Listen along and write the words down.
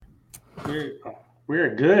We're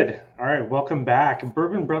we're good. All right, welcome back.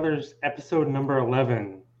 Bourbon Brothers episode number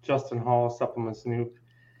 11. Justin Hall, supplement Snoop.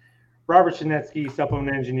 Robert Chinetsky,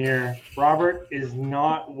 supplement engineer. Robert is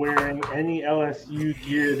not wearing any LSU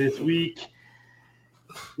gear this week.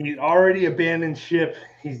 He's already abandoned ship.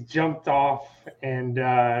 He's jumped off, and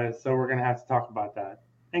so we're gonna have to talk about that.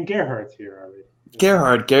 And Gerhard's here already.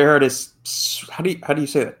 Gerhard is how do you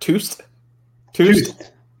say that? Toost?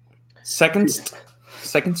 Seconds?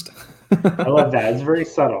 I love that. It's very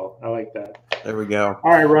subtle. I like that. There we go.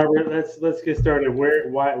 All right, Robert. Let's get started.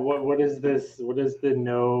 What is this? What is the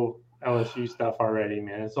no LSU stuff already,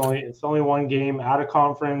 man? It's only one game out of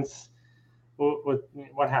conference.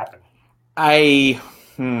 What happened? I'm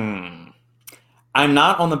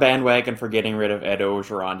not on the bandwagon for getting rid of Ed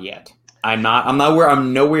Orgeron yet. I'm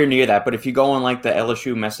nowhere near that. But if you go on like the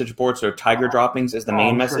LSU message board, so Tiger Droppings is the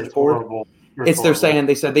main message board. They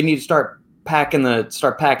said they need to start packing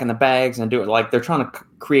the bags and do it. Like they're trying to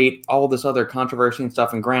create all this other controversy and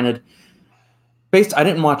stuff. And granted, I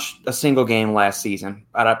didn't watch a single game last season.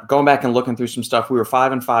 Going back and looking through some stuff, we were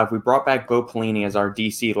 5-5. We brought back Bo Pelini as our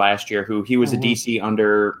DC last year, he was a DC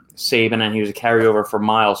under Saban, and he was a carryover for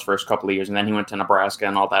Miles first couple of years, and then he went to Nebraska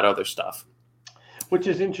and all that other stuff. Which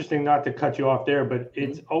is interesting, not to cut you off there, but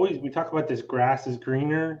it's always, we talk about this grass is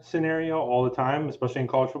greener scenario all the time, especially in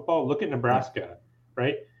college football. Look at Nebraska,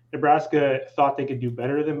 right? Nebraska thought they could do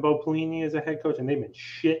better than Bo Pelini as a head coach, and they've been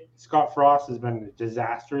shit. Scott Frost has been a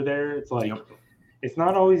disaster there. It's like, It's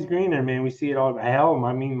not always greener, man. We see it all. Hell,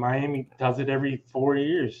 I mean, Miami does it every 4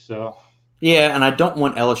 years. So yeah, and I don't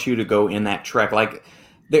want LSU to go in that trek. Like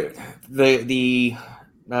the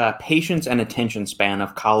patience and attention span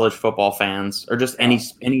of college football fans, or just any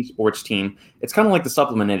sports team, it's kind of like the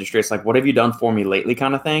supplement industry. It's like, what have you done for me lately,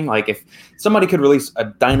 kind of thing. Like if somebody could release a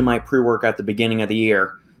dynamite pre-workout at the beginning of the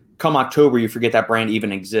year, come October, you forget that brand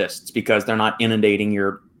even exists because they're not inundating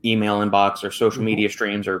your email inbox or social media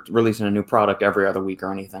streams or releasing a new product every other week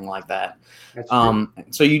or anything like that.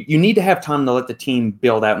 So you need to have time to let the team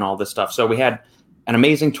build out and all this stuff. So we had an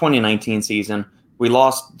amazing 2019 season. We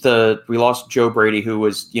lost Joe Brady, who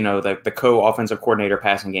was, the co-offensive coordinator,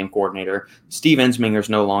 passing game coordinator. Steve Ensminger's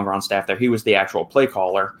no longer on staff there. He was the actual play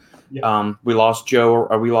caller. Yep. We lost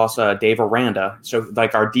Dave Aranda. So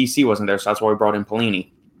like our DC wasn't there. So that's why we brought in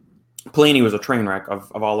Pelini. Pelini was a train wreck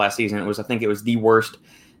of all last season. I think it was the worst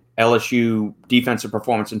LSU defensive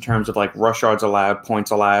performance in terms of like rush yards allowed, points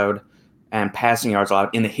allowed, and passing yards allowed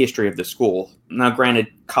in the history of the school. Now, granted,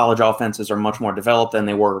 college offenses are much more developed than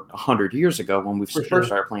they were 100 years ago when we first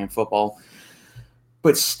started playing football.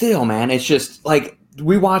 But still, man, it's just like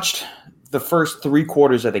we watched the first 3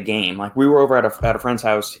 quarters of the game. Like we were over at a friend's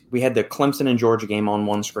house. We had the Clemson and Georgia game on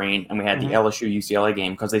one screen, and we had the LSU UCLA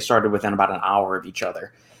game because they started within about an hour of each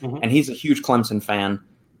other. And he's a huge Clemson fan.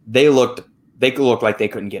 They looked like they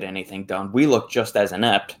couldn't get anything done. We looked just as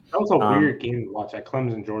inept. That was a weird game to watch, that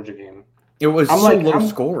Clemson-Georgia game. It was low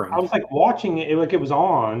scoring. I was like watching it like it was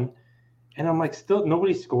on, and I'm like, still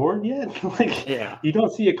nobody scored yet? You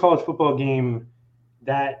don't see a college football game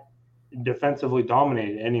that defensively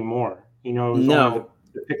dominated anymore. The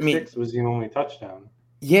pick six was the only touchdown.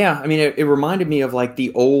 Yeah, I mean, it reminded me of like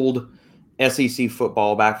the old SEC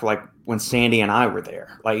football back for like when Sandy and I were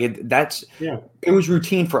there. Like it was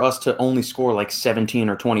routine for us to only score like 17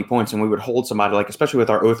 or 20 points, and we would hold somebody, like especially with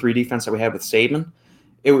our 0-3 defense that we had with Saban.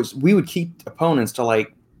 We would keep opponents to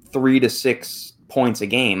like 3 to 6 points a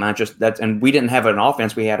game. And we didn't have an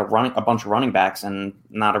offense. We had a bunch of running backs and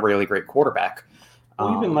not a really great quarterback.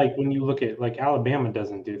 Well, even like when you look at like Alabama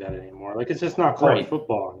doesn't do that anymore. Like it's just not college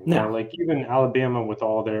football anymore. No. Like even Alabama with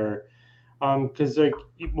all their because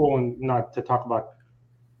not to talk about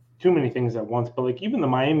too many things at once, but like even the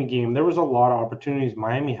Miami game, there was a lot of opportunities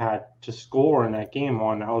Miami had to score in that game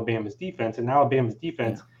on Alabama's defense, and Alabama's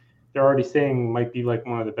defense, they're already saying might be like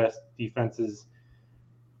one of the best defenses.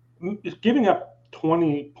 Giving up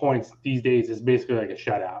 20 points these days is basically like a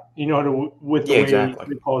shutout. With the way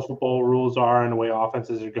the college football rules are and the way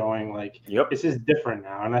offenses are going, like this is different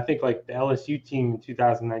now. And I think like the LSU team in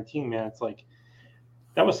 2019, man, it's like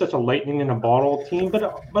that was such a lightning in a bottle team, but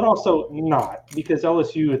also not, because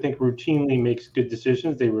LSU, I think, routinely makes good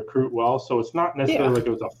decisions. They recruit well, so it's not necessarily like it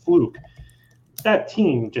was a fluke. That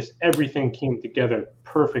team, just everything came together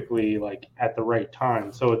perfectly, like at the right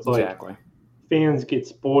time. So it's like fans get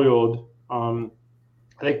spoiled. I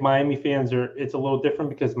think Miami fans it's a little different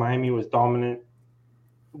because Miami was dominant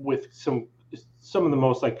with some of the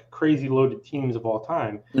most like crazy loaded teams of all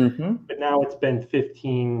time. But now it's been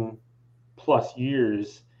 15 plus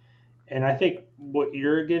years, and I think what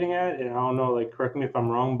you're getting at, and I don't know, like correct me if I'm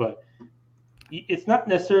wrong, but it's not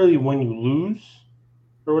necessarily when you lose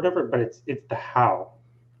or whatever, but it's the how.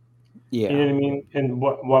 Yeah. You know what I mean? And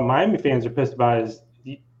what Miami fans are pissed about is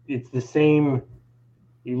it's the same.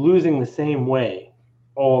 You're losing the same way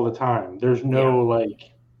all the time. There's no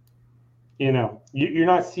you're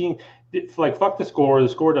not seeing. It's like fuck the score. The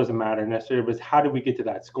score doesn't matter necessarily, but it's how do we get to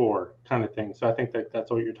that score kind of thing. So I think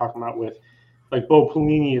that's what you're talking about with like Bo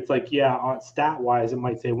Pelini. It's like on stat wise, it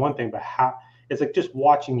might say one thing, but how it's like just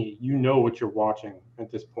watching it, what you're watching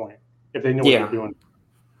at this point if they know what they're doing.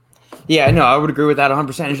 Yeah, no, I would agree with that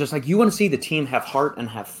 100%. It's just like you want to see the team have heart and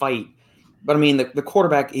have fight. But I mean, the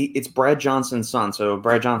quarterback, it's Brad Johnson's son. So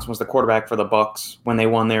Brad Johnson was the quarterback for the Bucs when they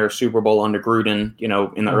won their Super Bowl under Gruden,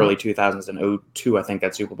 in the early 2000s and 2002, I think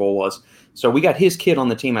that Super Bowl was. So we got his kid on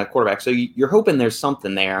the team at quarterback. So you're hoping there's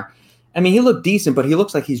something there. I mean, he looked decent, but he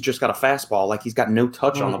looks like he's just got a fastball, like he's got no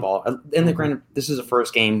touch on the ball. And granted, this is a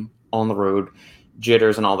first game on the road,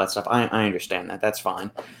 jitters and all that stuff. I understand that. That's fine.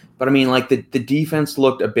 But I mean, like the defense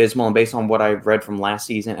looked abysmal, and based on what I've read from last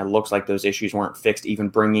season, it looks like those issues weren't fixed, even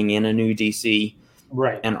bringing in a new DC,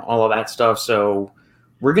 right, and all of that stuff. So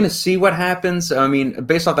we're gonna see what happens. I mean,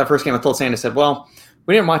 based off that first game, I told Sanders, said, "Well,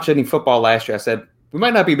 we didn't watch any football last year." I said, "We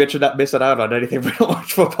might not be missing out on anything if we don't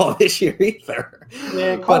watch football this year either."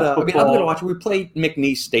 Yeah, but I mean, I'm gonna watch. We play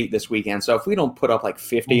McNeese State this weekend, so if we don't put up like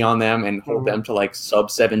 50 on them and hold them to like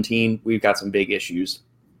sub 17, we've got some big issues.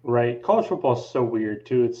 Right. College football is so weird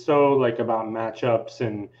too. It's so like about matchups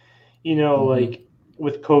and, like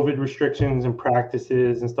with COVID restrictions and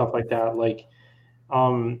practices and stuff like that. Like,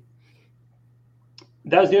 that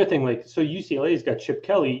was the other thing. Like, so UCLA's got Chip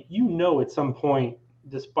Kelly. At some point,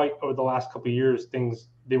 despite over the last couple of years,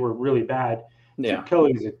 they were really bad. Yeah. Chip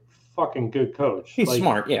Kelly's a fucking good coach. He's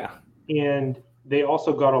smart, yeah. And they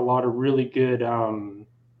also got a lot of really good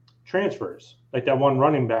transfers. Like that one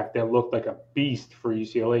running back that looked like a beast for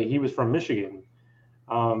UCLA. He was from Michigan.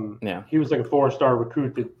 He was like a 4-star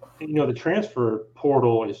recruit. That the transfer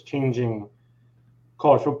portal is changing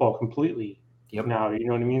college football completely now. You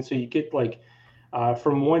know what I mean? So you get like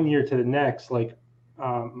from one year to the next. Like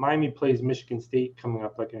Miami plays Michigan State coming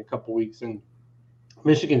up like in a couple weeks, and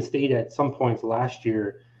Michigan State at some points last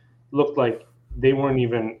year looked like they weren't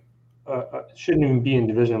even. Shouldn't even be in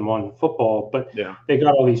Division I football, but they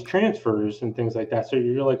got all these transfers and things like that. So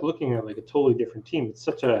you're like looking at like a totally different team. It's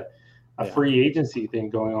such a free agency thing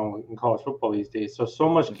going on in college football these days. So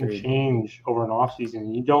much can change over an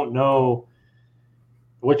offseason. You don't know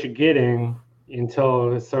what you're getting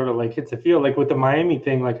until it sort of like hits the field. Like with the Miami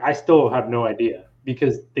thing, like I still have no idea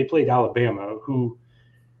because they played Alabama, who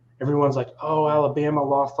everyone's like, oh, Alabama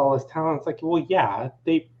lost all his talent. It's like, well, yeah,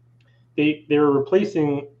 they were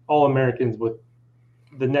replacing All-Americans with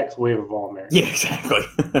the next wave of All-Americans. Yeah, exactly.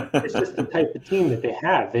 It's just the type of team that they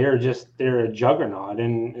have. They're a juggernaut.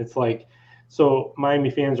 And it's like, so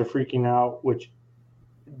Miami fans are freaking out, which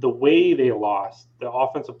the way they lost, the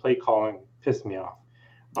offensive play calling pissed me off.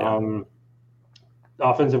 Yeah. The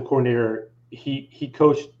offensive coordinator, he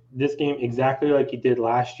coached this game exactly like he did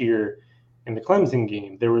last year in the Clemson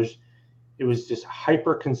game. It was just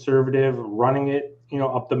hyper conservative, running it,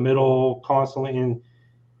 up the middle constantly. And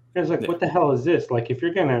it's like, what the hell is this? Like, if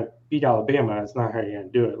you're going to beat Alabama, that's not how you're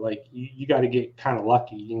going to do it. Like, you got to get kind of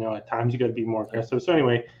lucky. At times you got to be more aggressive. So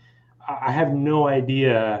anyway, I have no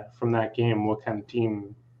idea from that game what kind of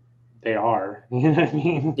team they are. You know what I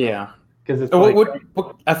mean? Yeah. Because it's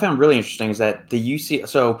what I found really interesting is that the UC.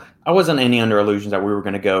 So I wasn't any under illusions that we were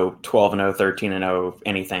going to go 12-0, 13-0,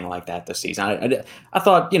 anything like that this season. I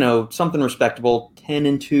thought something respectable,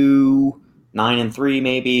 10-2. 9-3,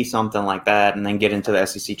 maybe something like that, and then get into the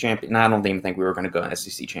SEC champion. I don't even think we were going to go in the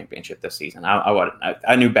SEC championship this season.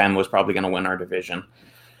 I knew Ben was probably going to win our division.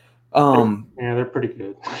 They're pretty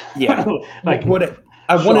good. Yeah, like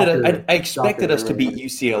I expected us to beat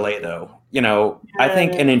UCLA though. I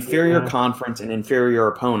think an inferior conference, an inferior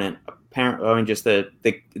opponent. Apparently, I mean, just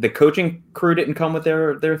the coaching crew didn't come with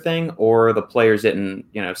their thing, or the players didn't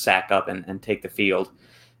sack up and take the field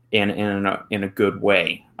in a good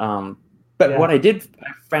way. But what I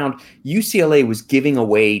found, UCLA was giving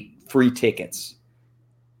away free tickets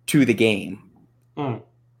to the game. And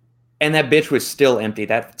that bitch was still empty.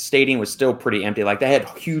 That stadium was still pretty empty. Like, they had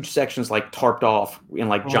huge sections like tarped off in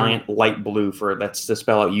like giant light blue that's to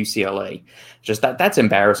spell out UCLA. Just that's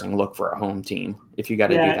embarrassing look for a home team if you got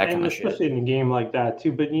to do that kind of shit. Especially in a game like that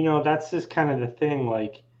too. But that's just kind of the thing.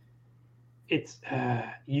 Like, it's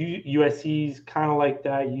USC's kind of like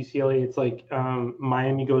that. UCLA, it's like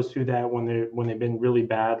Miami goes through that when they've been really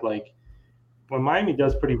bad. Like when Miami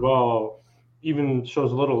does pretty well, even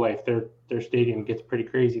shows a little life, their stadium gets pretty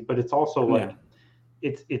crazy. But it's also like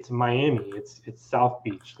it's Miami, it's South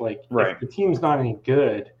Beach. Like if the team's not any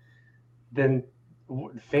good, then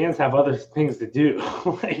fans have other things to do.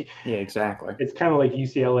 Yeah, exactly. It's kind of like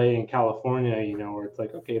UCLA in California, where it's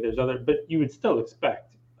like, okay, there's other, but you would still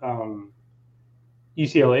expect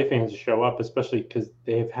UCLA fans to show up, especially because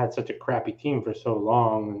they've had such a crappy team for so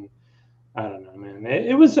long. And I don't know, man.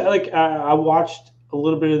 It was like I watched a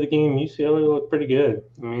little bit of the game. UCLA looked pretty good.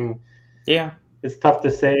 I mean, yeah, it's tough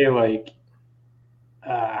to say like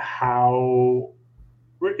how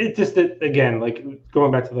it just again, like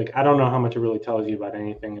going back to like I don't know how much it really tells you about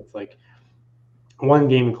anything. It's like one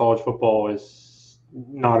game in college football is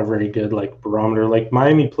not a very good like barometer. Like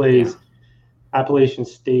Miami plays Appalachian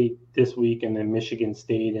State this week and then Michigan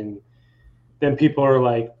State, and then people are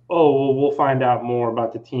like, oh, well, we'll find out more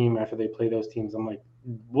about the team after they play those teams. I'm like,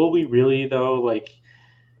 will we really though? Like,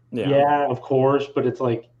 yeah, of course, but it's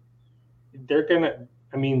like they're gonna.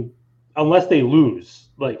 I mean, unless they lose,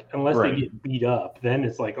 like unless they get beat up, then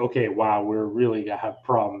it's like, okay, wow, we're really gonna have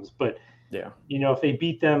problems. But if they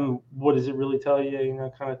beat them, what does it really tell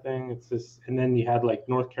you? Kind of thing. It's just, and then you had like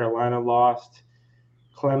North Carolina lost,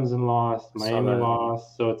 Clemson lost, Miami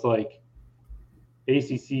lost, so it's like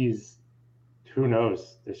ACC is. Who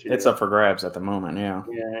knows this year? It's up for grabs at the moment, yeah.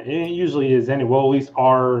 Yeah, it usually is anyway. Well, at least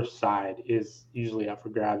our side is usually up for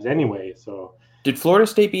grabs anyway. So, did Florida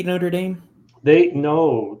State beat Notre Dame?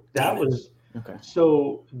 Was okay.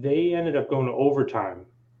 So they ended up going to overtime.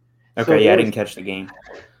 Okay, I didn't catch the game.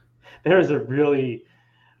 There's a really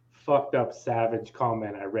fucked up, savage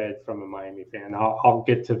comment I read from a Miami fan. I'll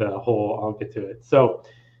get to it. So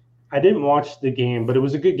I didn't watch the game, but it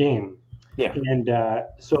was a good game. Yeah. And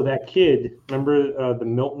so that kid, remember the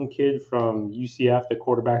Milton kid from UCF, the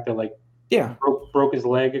quarterback that broke his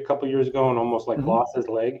leg a couple years ago and almost lost his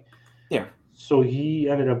leg? Yeah. So he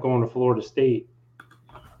ended up going to Florida State.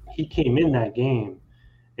 He came in that game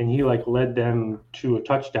and he led them to a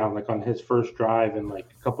touchdown on his first drive in a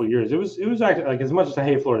couple of years. It was actually as much as I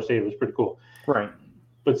hate Florida State, it was pretty cool. Right.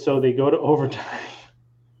 But so they go to overtime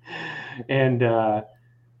and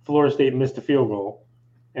Florida State missed a field goal,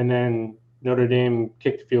 and then Notre Dame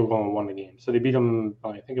kicked a field goal and won the game. So they beat them,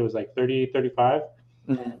 I think it was 30-35.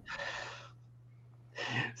 Mm-hmm.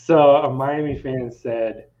 So a Miami fan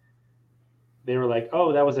said, they were like,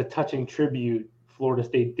 oh, that was a touching tribute Florida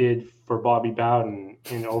State did for Bobby Bowden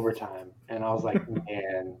in overtime. And I was like,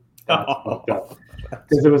 man, that's fucked up.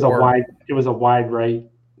 Because it was a wide right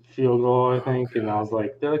field goal, I think. And I was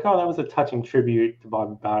like, they're like, oh, that was a touching tribute to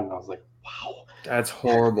Bobby Bowden. I was like, wow. That's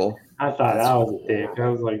horrible. I thought that was a dick. I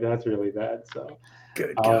was like, that's really bad. So,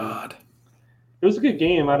 good God. It was a good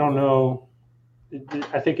game. I don't know.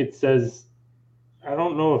 I think it says, I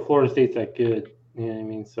don't know if Florida State's that good. You know what I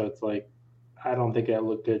mean? So it's like, I don't think that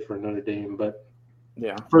looked good for Notre Dame. But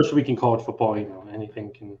first week in college football,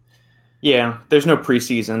 anything can. Yeah, there's no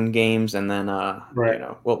preseason games, and then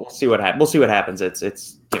we'll see what happens. We'll see what happens. It's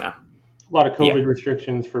a lot of COVID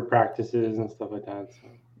restrictions for practices and stuff like that. So.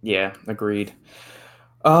 Yeah, agreed.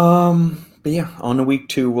 But yeah, on to week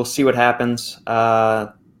 2, we'll see what happens.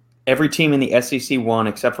 Every team in the SEC won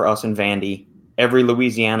except for us and Vandy. Every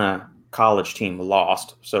Louisiana college team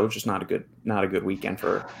lost, so just not a good weekend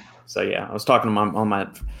for. So yeah, I was talking to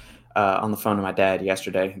on the phone to my dad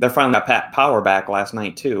yesterday. They finally got power back last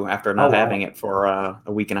night too, after not having it for a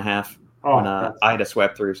week and a half when Ida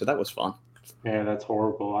swept through. So that was fun. Yeah, that's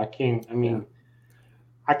horrible. I can't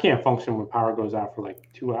function when power goes out for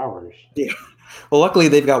 2 hours. Yeah. Well, luckily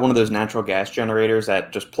they've got one of those natural gas generators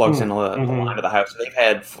that just plugs into the line of the house. They've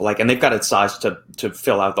had and they've got it sized to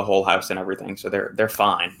fill out the whole house and everything, so they're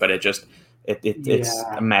fine. But it's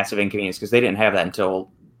a massive inconvenience because they didn't have that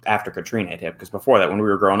until after Katrina had hit. Because before that, when we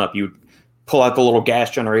were growing up, you'd pull out the little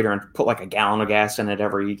gas generator and put a gallon of gas in it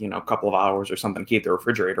every couple of hours or something to keep the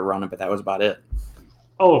refrigerator running. But that was about it.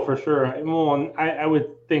 Oh, for sure. Well, I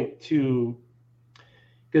would think too.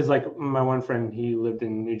 Because my one friend, he lived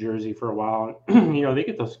in New Jersey for a while. And, they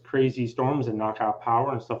get those crazy storms and knock out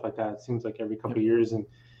power and stuff like that. It seems like every couple of years. And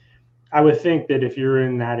I would think that if you're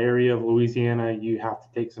in that area of Louisiana, you have to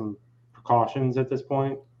take some precautions at this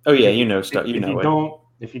point. Oh yeah, stuff. If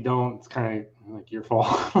you don't, it's kind of your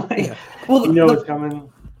fault. Well, it's coming.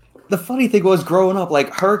 The funny thing was, growing up,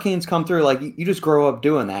 hurricanes come through, you just grow up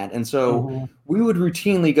doing that, and so we would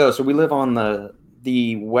routinely go. So we live on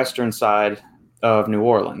the western side of New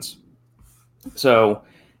Orleans. So,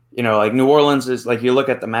 New Orleans is you look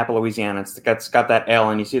at the map of Louisiana, it's got that L,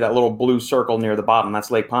 and you see that little blue circle near the bottom. That's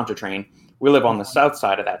Lake Pontchartrain. We live on the south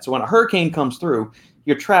side of that. So when a hurricane comes through,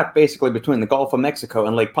 you're trapped basically between the Gulf of Mexico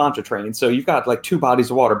and Lake Pontchartrain. So you've got 2 bodies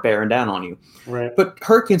of water bearing down on you. Right. But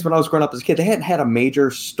hurricanes, when I was growing up as a kid, they hadn't had a major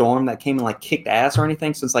storm that came and kicked ass or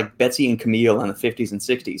anything since Betsy and Camille in the 50s and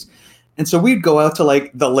 60s. And so we'd go out to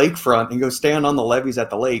like the lakefront and go stand on the levees at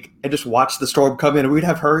the lake and just watch the storm come in. And we'd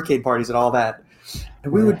have hurricane parties and all that.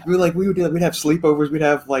 And we'd have sleepovers. We'd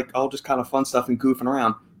have like all just kind of fun stuff and goofing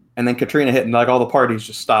around. And then Katrina hit and like all the parties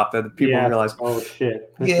just stopped. And people realized, oh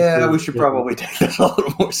shit, we should probably take this a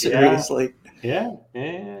little more seriously. Yeah.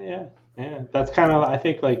 That's kind of, I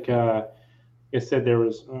think, like I said, there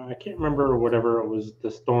was I can't remember whatever it was,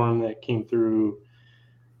 the storm that came through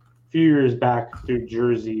a few years back through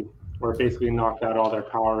Jersey, where it basically knocked out all their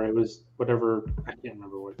power. It was whatever, I can't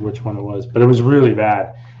remember which one it was, but it was really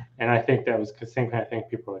bad. And I think that was the same kind of thing.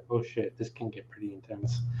 People were like, oh shit, this can get pretty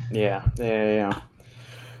intense. Yeah.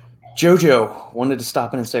 Jojo wanted to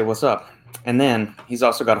stop in and say what's up. And then he's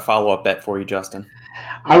also got a follow-up bet for you, Justin.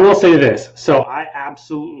 I will say this. So I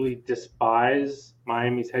absolutely despise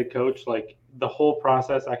Miami's head coach. Like, the whole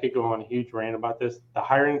process, I could go on a huge rant about this. The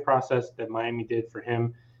hiring process that Miami did for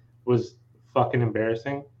him was fucking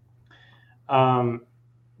embarrassing. The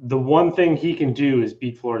one thing he can do is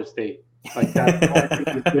beat Florida State. Like, that's the only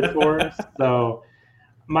thing he's good for. So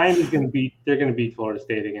Miami's going to beat Florida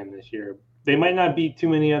State again this year. They might not beat too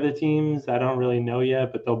many other teams. I don't really know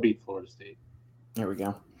yet, but they'll beat Florida State. There we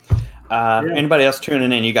go. Anybody else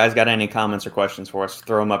tuning in? You guys got any comments or questions for us?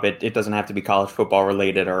 Throw them up. It doesn't have to be college football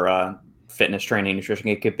related or fitness training, nutrition.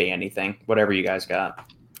 It could be anything, whatever you guys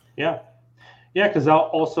got. Yeah, because I'll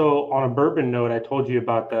also, on a bourbon note, I told you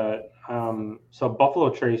about the so Buffalo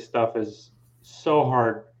Trace stuff is so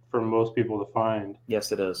hard for most people to find.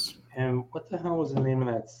 Yes, it is. And what the hell was the name of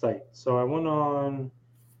that site? So I went on.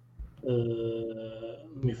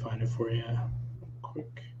 Let me find it for you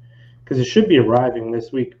quick, because it should be arriving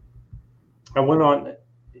this week. I went on,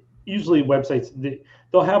 usually websites,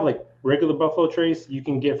 they'll have like regular Buffalo Trace you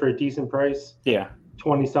can get for a decent price. Yeah.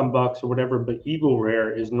 20 some bucks or whatever, but Eagle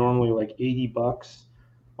Rare is normally like $80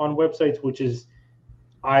 on websites, which is,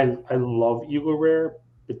 I love Eagle Rare,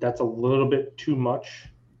 but that's a little bit too much.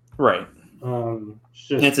 Right. And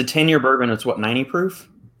it's a 10-year bourbon. It's what, 90 proof?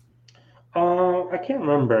 I can't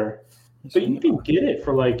remember, but you can get it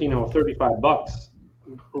for like, $35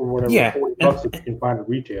 or whatever. Yeah. $40 if you can find a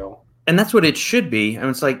retail. And that's what it should be. I mean,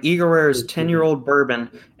 it's like Eagle Rare is 10-year-old bourbon,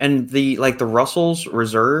 and the Russell's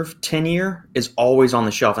Reserve 10-year is always on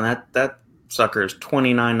the shelf, and that sucker is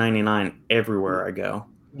 $29.99 everywhere I go.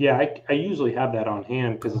 Yeah, I usually have that on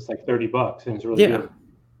hand because it's like $30 and it's really good.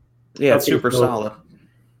 Yeah, it's super solid.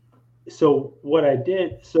 So what I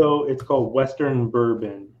did, it's called Western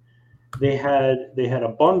Bourbon. They had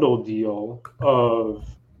a bundle deal of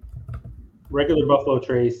regular Buffalo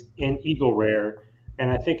Trace and Eagle Rare. And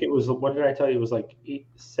I think it was, what did I tell you? It was like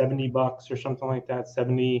 $70 or something like that,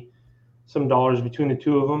 $70 some dollars between the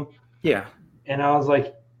two of them. Yeah. And I was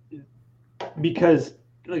like, because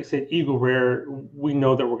like I said, Eagle Rare, we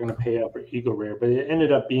know that we're going to pay up for Eagle Rare, but it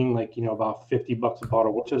ended up being like, about $50 a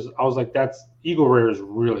bottle, which is, I was like, Eagle Rare is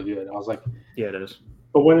really good. I was like, yeah, it is.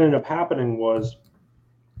 But what ended up happening was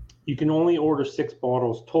you can only order 6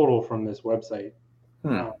 bottles total from this website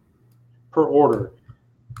per order.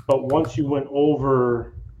 But once you went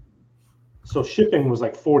over, so shipping was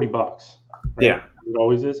like $40, right? Yeah, it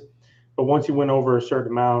always is. But once you went over a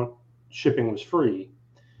certain amount, shipping was free.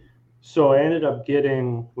 So I ended up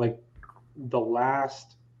getting like the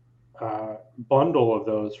last bundle of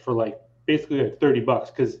those for like basically like $30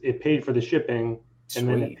 because it paid for the shipping. Sweet. And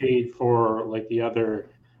then it paid for like the other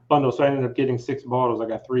bundle. So I ended up getting 6 bottles. I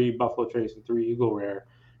got 3 Buffalo Trace and 3 Eagle Rare,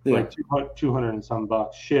 like 200 and some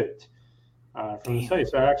bucks shipped. From the site,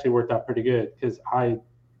 so it actually worked out pretty good because I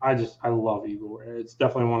love Eagle Rare. It's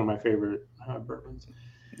definitely one of my favorite bourbons.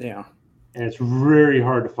 Yeah, and it's very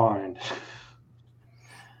hard to find.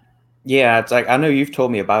 Yeah, it's like I know you've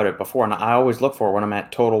told me about it before, and I always look for it when I'm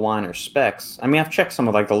at Total Wine or Specs. I mean, I've checked some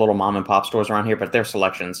of like the little mom and pop stores around here, but their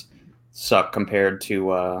selections suck compared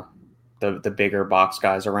to the bigger box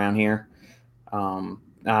guys around here.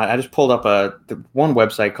 I just pulled up the one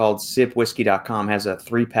website called zipwhiskey.com has a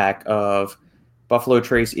 3-pack of Buffalo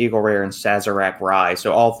Trace, Eagle Rare, and Sazerac Rye.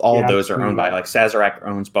 So all of those are owned by, like, Sazerac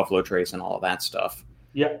owns Buffalo Trace and all of that stuff.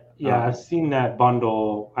 Yeah, I've seen that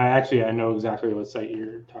bundle. I know exactly what site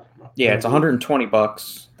you're talking about. Yeah, it's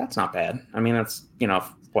 $120. That's not bad. I mean, that's,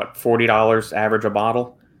 what, $40 average a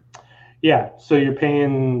bottle? Yeah, so you're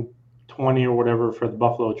paying $20 or whatever for the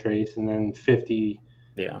Buffalo Trace and then $50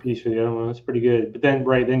 piece for the other one. That's pretty good. But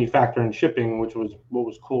then you factor in shipping, which was what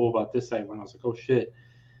was cool about this site when I was like, oh shit,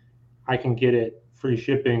 I can get it free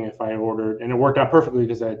shipping if I ordered, and it worked out perfectly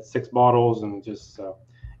because I had 6 bottles and just so.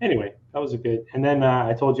 Anyway, that was a good. And then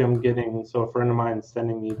I told you I'm getting, so a friend of mine is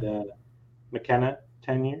sending me the McKenna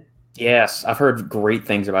 10-year. Yes, I've heard great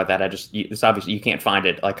things about that. It's obviously you can't find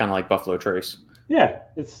it, like kind of like Buffalo Trace. Yeah,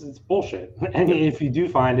 it's bullshit. And if you do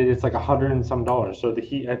find it, it's like $100 and some. So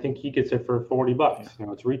I think he gets it for $40. Yeah. You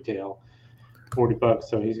know, it's retail, $40.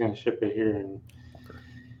 So he's going to ship it here, and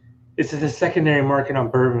it's the secondary market on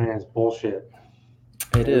bourbon is bullshit.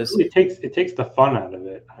 It is. It takes the fun out of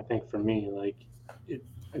it. I think for me, like,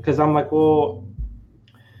 because I'm like, well,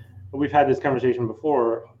 we've had this conversation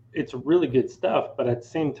before. It's really good stuff, but at the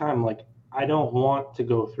same time, like, I don't want to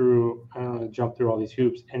go through, I don't know, jump through all these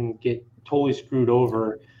hoops and get totally screwed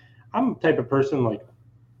over. I'm the type of person, like,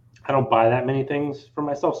 I don't buy that many things for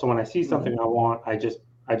myself. So when I see something I want, I just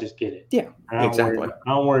get it. Yeah, exactly. I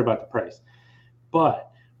don't worry about the price.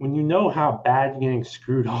 But when you know how bad you're getting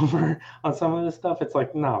screwed over on some of this stuff, it's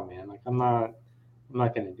like, no, man, like, I'm not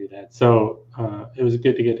going to do that. So it was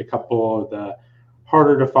good to get a couple of the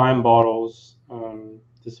harder to find bottles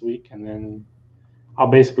this week, and then I'll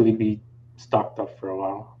basically be stocked up for a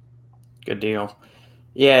while. Good deal.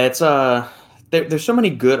 Yeah, it's there's so many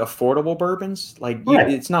good affordable bourbons. Like,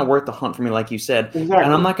 it's not worth the hunt for me, like you said. Exactly.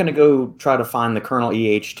 And I'm not going to go try to find the Colonel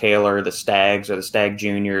E.H. Taylor, the Stags, or the Stag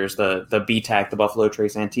Juniors, the BTAC, the Buffalo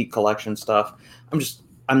Trace Antique Collection stuff.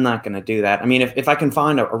 I'm not going to do that. I mean, if I can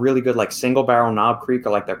find a really good, like, single barrel Knob Creek,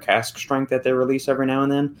 or like their cask strength that they release every now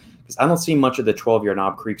and then, because I don't see much of the 12-year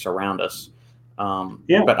Knob Creeks around us.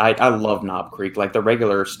 But I love Knob Creek. Like, the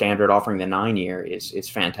regular standard offering, the 9-year is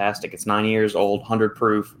fantastic. It's 9 years old, 100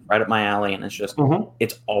 proof, right up my alley, and it's just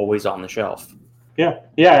it's always on the shelf. Yeah,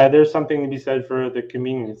 there's something to be said for the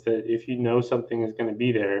convenience that if you know something is going to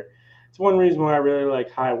be there. It's one reason why I really like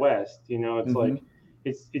High West. You know, it's like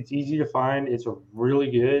it's easy to find, it's really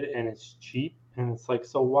good, and it's cheap, and it's like,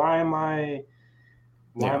 so why am I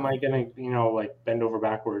going to, you know, like, bend over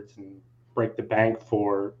backwards and break the bank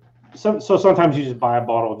for so sometimes you just buy a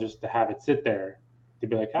bottle just to have it sit there to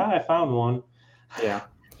be like, I found one. Yeah.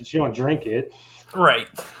 But you don't drink it. Right.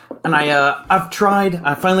 And I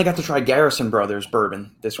finally got to try Garrison Brothers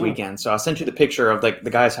bourbon this weekend. So I sent you the picture of, like, the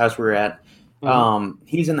guy's house we were at.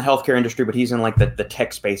 He's in the healthcare industry, but he's in, like, the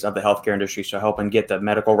tech space of the healthcare industry. So helping get the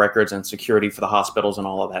medical records and security for the hospitals and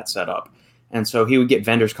all of that set up. And so he would get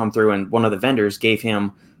vendors come through, and one of the vendors gave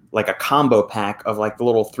him, like, a combo pack of, like, the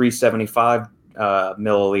little 375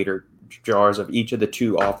 milliliter jars of each of the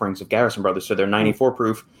two offerings of Garrison Brothers. So they're 94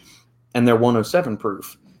 proof and they're 107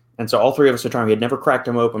 proof. And so all three of us are trying. We had never cracked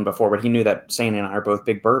them open before, but he knew that Sandy and I are both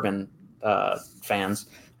big bourbon fans.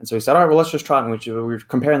 And so he said, all right, well, let's just try it. We were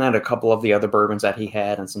comparing that to a couple of the other bourbons that he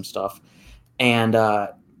had and some stuff. And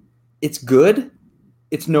it's good.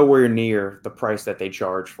 It's nowhere near the price that they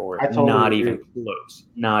charge for it. Not even close.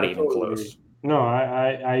 Not even close. No,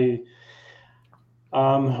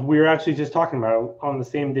 we were actually just talking about it on the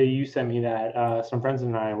same day you sent me that. Some friends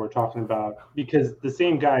and I were talking about, because the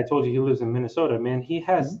same guy I told you, he lives in Minnesota, man, he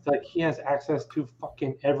has access to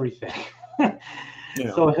fucking everything.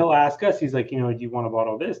 Yeah. So he'll ask us, he's like, you know, do you want a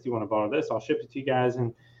bottle of this? Do you want a bottle of this? I'll ship it to you guys.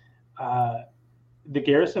 And the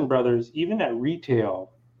Garrison Brothers, even at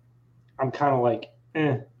retail, I'm kind of like,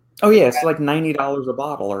 Oh yeah, it's like $90 a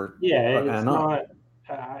bottle, or it's not.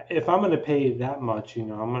 If I'm going to pay that much, you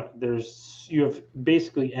know, you have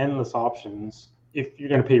basically endless options. If you're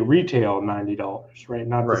going to pay retail $90, right?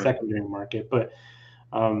 Not the secondary market, but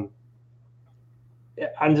I'm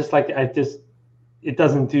just like, it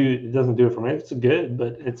doesn't do it for me. It's good,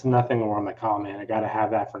 but it's nothing where I'm like, oh man, I got to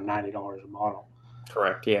have that for $90 a bottle.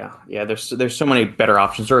 Correct. Yeah. There's so many better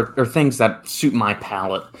options, or things that suit my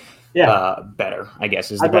palate. Better, I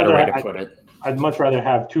guess, is the better way to put it. I'd much rather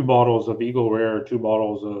have 2 bottles of Eagle Rare or 2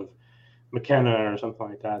 bottles of McKenna or something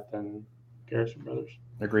like that than Garrison Brothers.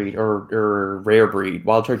 Agreed. Or Rare Breed,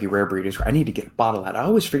 Wild Turkey Rare Breed is. I need to get a bottle of that. I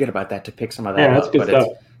always forget about that to pick some of that up. Good stuff.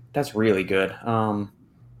 That's really good. That'll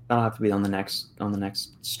have to be on the next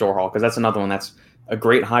store haul, because that's another one that's a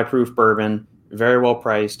great high proof bourbon, very well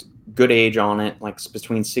priced, good age on it, like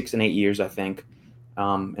between 6 and 8 years, I think,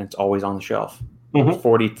 and it's always on the shelf.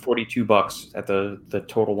 $42 at the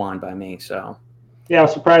Total Wine by me. So yeah, I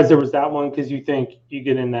was surprised there was that one, because you think you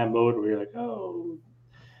get in that mode where you're like, oh,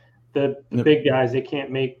 the big guys, they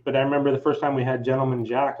can't make. But I remember the first time we had Gentleman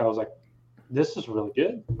Jack, I was like, this is really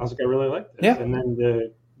good. I was like, I really like this. Yeah. And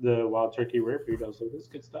then the Wild Turkey Rare Breed, I was like, this is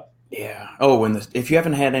good stuff. Yeah. Oh, and if you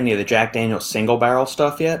haven't had any of the Jack Daniel's single barrel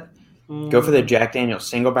stuff yet, go for the Jack Daniel's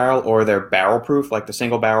single barrel, or their barrel proof, like the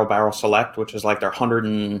single barrel select, which is like their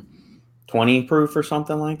 120 proof or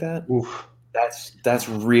something like that. Oof. That's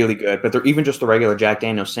really good. But they're even just the regular Jack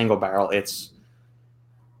Daniel's single barrel.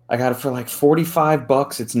 I got it for like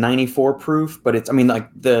 $45. It's 94 proof, but it's, I mean, like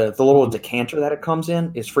the little decanter that it comes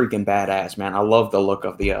in is freaking badass, man. I love the look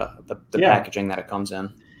of the packaging that it comes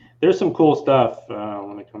in. There's some cool stuff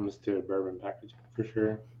when it comes to bourbon packaging, for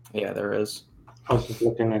sure. Yeah, there is. I was just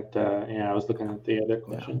looking at I was looking at the other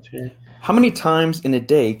questions here. How many times in a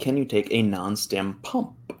day can you take a non-stim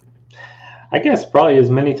pump? I guess probably as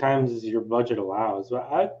many times as your budget allows.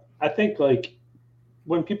 But I think like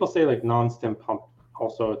when people say like non-stim pump,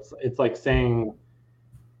 also it's like saying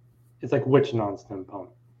it's like which non-stim pump,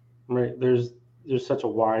 right? There's such a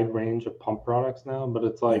wide range of pump products now, but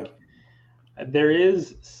it's like there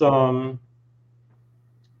is some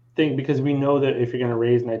thing because we know that if you're going to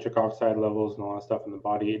raise nitric oxide levels and all that stuff in the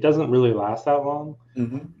body, it doesn't really last that long.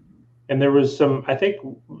 Mm-hmm. And there was I think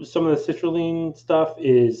some of the citrulline stuff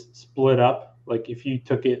is split up. Like if you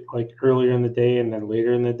took it like earlier in the day and then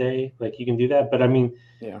later in the day, like you can do that. But I mean,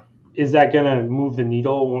 is that going to move the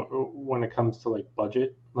needle when it comes to like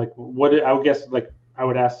budget? Like I would guess, like I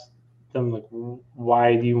would ask them like,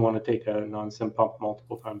 why do you want to take a non-stim pump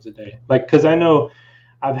multiple times a day? Like, cause I know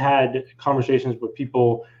I've had conversations with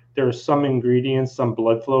people, there are some ingredients, some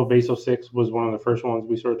blood flow. Vaso-6 was one of the first ones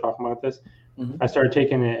we started talking about this. Mm-hmm. I started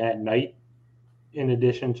taking it at night in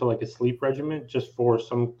addition to like a sleep regimen, just for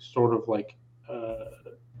some sort of like,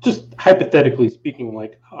 just hypothetically speaking,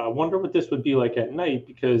 like I wonder what this would be like at night,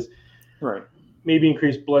 because maybe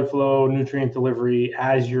increase blood flow, nutrient delivery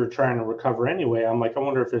as you're trying to recover anyway. I'm like, I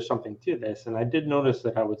wonder if there's something to this. And I did notice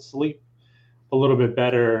that I would sleep a little bit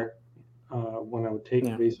better when I would take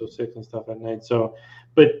Vaso-6 and stuff at night. So,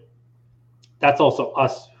 but that's also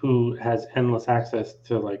us who has endless access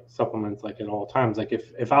to like supplements like at all times. Like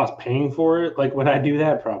if I was paying for it, like would I do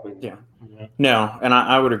that? Probably. Yeah. No, and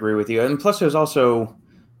I would agree with you. And plus there's also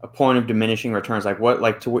a point of diminishing returns.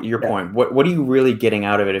 Like to your point, what are you really getting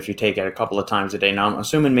out of it if you take it a couple of times a day? Now I'm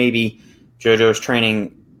assuming maybe JoJo's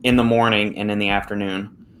training in the morning and in the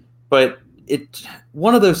afternoon, but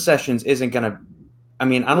one of those sessions isn't going to, I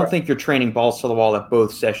mean, I don't think you're training balls to the wall at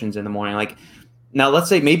both sessions in the morning. Like now let's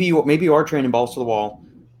say maybe you are training balls to the wall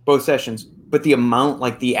both sessions, but the amount,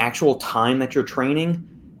 like the actual time that you're training,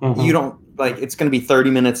 you don't, like it's going to be 30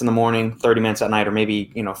 minutes in the morning, 30 minutes at night, or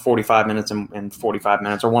maybe 45 minutes and 45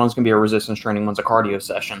 minutes, or one's going to be a resistance training, one's a cardio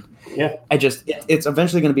session. It's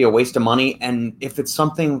eventually going to be a waste of money. And if it's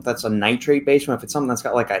something that's a nitrate based one, if it's something that's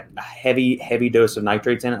got like a heavy dose of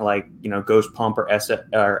nitrates in it, like Ghost Pump or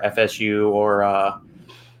FSU or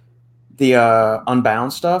the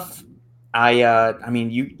Unbound stuff, I mean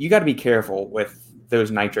you got to be careful with those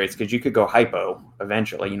nitrates, because you could go hypo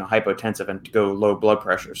eventually, hypotensive, and go low blood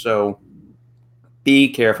pressure. So be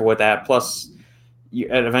careful with that. Plus,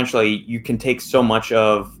 eventually you can take so much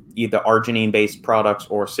of either arginine-based products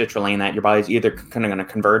or citrulline that your body's either kind of going to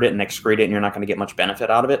convert it and excrete it, and you're not going to get much benefit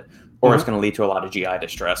out of it, or it's going to lead to a lot of GI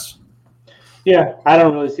distress. Yeah, I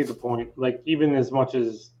don't really see the point. Like even as much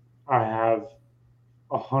as I have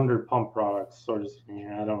 100 pump products sort of thing,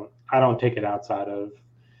 I don't take it outside of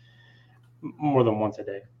more than once a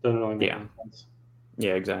day. Doesn't really make any sense.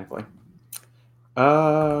 Yeah, exactly.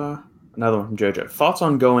 Another one from JoJo. Thoughts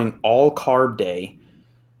on going all carb day?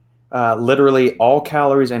 Literally all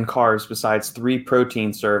calories and carbs besides 3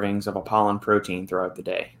 protein servings of Apollon protein throughout the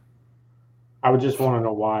day. I would just want to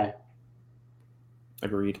know why.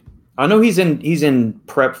 Agreed. I know he's in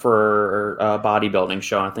prep for a bodybuilding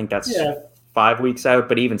show. I think that's 5 weeks out,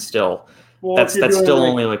 but even still, that's still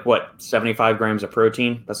only like what, 75 grams of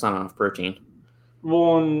protein. That's not enough protein.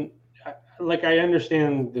 Well, like I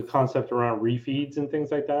understand the concept around refeeds and things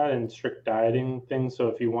like that, and strict dieting things. So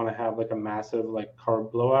if you want to have like a massive like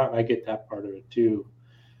carb blowout, I get that part of it too.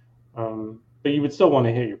 But you would still want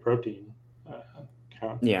to hit your protein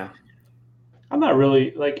count. Yeah, I'm not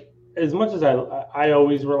really like, as much as I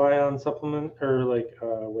always rely on supplement or like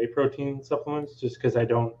whey protein supplements, just because I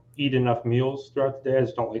don't eat enough meals throughout the day. I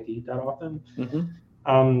just don't like to eat that often.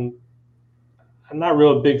 I'm not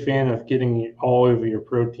real a big fan of getting all over your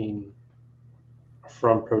protein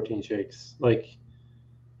from protein shakes. Like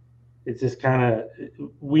it's just kind of,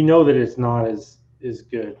 we know that it's not as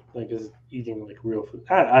good like as eating like real food.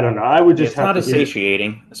 I don't know. I would just it's not as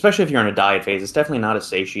satiating, especially if you're in a diet phase. It's definitely not as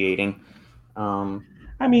satiating.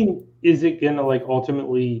 I mean, is it gonna like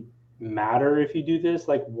ultimately matter if you do this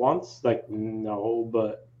like once? Like no,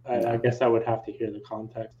 but I guess I would have to hear the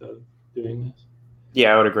context of doing this.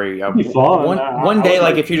 Yeah, I would agree. It'd be fun. One day,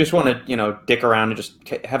 like if you just want to, dick around and just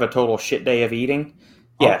have a total shit day of eating,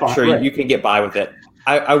 you can get by with it.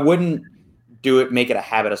 I wouldn't do it, make it a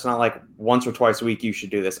habit. It's not like once or twice a week you should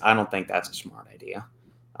do this. I don't think that's a smart idea,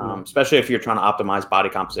 especially if you're trying to optimize body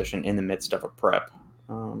composition in the midst of a prep.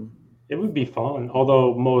 It would be fun,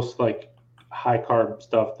 although most like high carb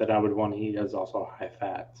stuff that I would want to eat is also high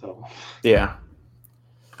fat. So yeah.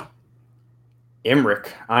 I'm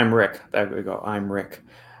Rick. There we go. I'm Rick.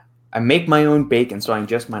 I make my own bacon, so I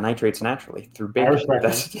ingest my nitrates naturally through bacon. I respect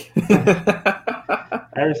that.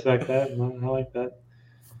 I respect that. I like that.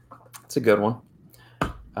 It's a good one.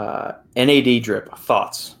 NAD drip,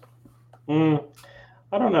 thoughts? I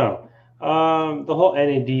don't know. The whole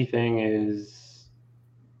NAD thing is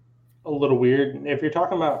a little weird. If you're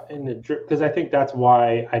talking about in the drip, because I think that's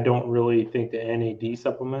why I don't really think the NAD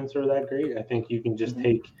supplements are that great. I think you can just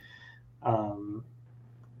take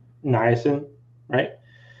niacin, right?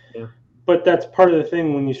 Yeah. But that's part of the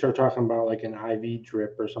thing when you start talking about like an IV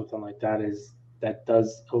drip or something like that, is that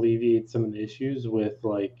does alleviate some of the issues with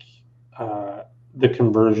like the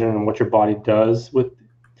conversion and what your body does with.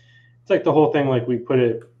 It's like the whole thing, like we put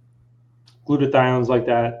it, glutathione's like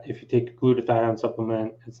that. If you take a glutathione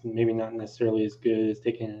supplement, it's maybe not necessarily as good as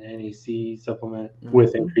taking an NAC supplement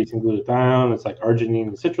with increasing glutathione. It's like arginine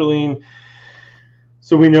and citrulline.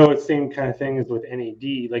 So we know it's the same kind of thing as with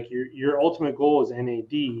NAD. Like your ultimate goal is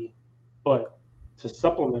NAD, but to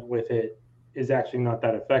supplement with it is actually not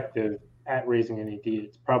that effective at raising NAD.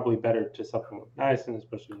 It's probably better to supplement with niacin,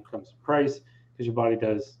 especially when it comes to price, because your body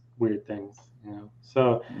does weird things, you know.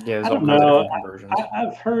 So yeah, I don't know.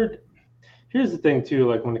 I've heard. Here's the thing too,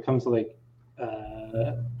 like when it comes to like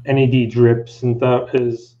NAD drips and stuff,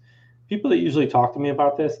 is people that usually talk to me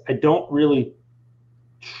about this, I don't really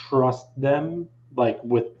trust them like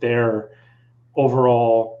with their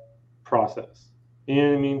overall process. You know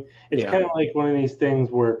what I mean? It's kind of like one of these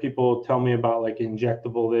things where people tell me about like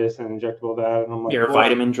injectable this and injectable that, and I'm like,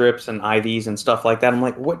 vitamin drips and IVs and stuff like that. I'm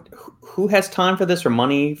like, what? Who has time for this or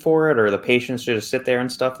money for it, or the patients to just sit there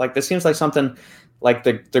and stuff? Like this seems like something like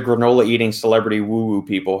the granola eating celebrity woo-woo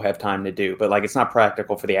people have time to do, but like it's not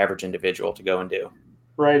practical for the average individual to go and do.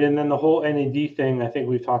 Right, and then the whole NAD thing, I think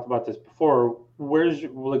we've talked about this before. What's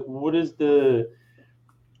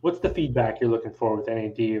the feedback you're looking for with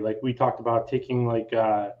NAD? Like we talked about taking like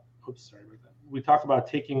we talked about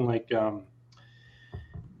taking like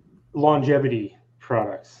longevity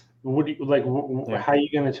products. What do you like? How are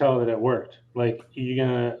you going to tell that it worked? Like, you're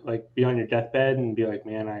going to like be on your deathbed and be like,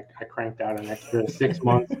 man, I cranked out an extra 6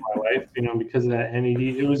 months of my life, you know, because of that NAD.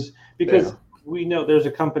 It was because we know there's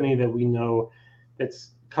a company that we know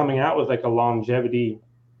that's coming out with like a longevity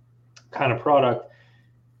kind of product.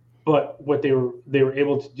 But what they were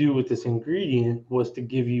able to do with this ingredient was to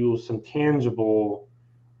give you some tangible,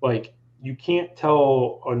 like, you can't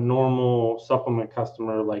tell a normal supplement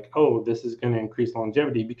customer like, oh, this is going to increase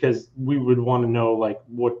longevity, because we would want to know like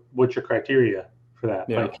what's your criteria for that.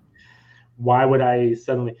 Yeah. Like, why would I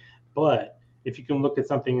suddenly? But if you can look at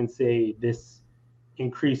something and say this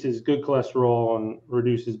increases good cholesterol and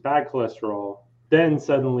reduces bad cholesterol, then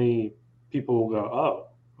suddenly people will go, oh,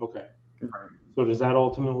 okay. Right. So does that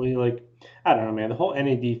ultimately, like, I don't know, man, the whole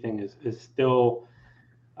NAD thing is still,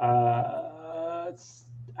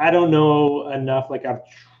 I don't know enough. Like, I've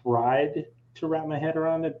tried to wrap my head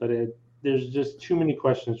around it, but there's just too many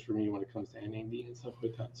questions for me when it comes to NAD and stuff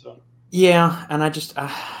like that. So yeah, and I just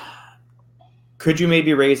could you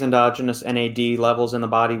maybe raise endogenous NAD levels in the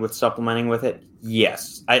body with supplementing with it?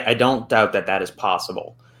 Yes, I don't doubt that is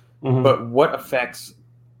possible. Mm-hmm. But what effects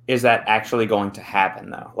is that actually going to happen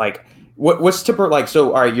though? Like, what's typical? Like,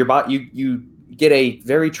 so all right, your body you get a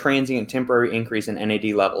very transient temporary increase in NAD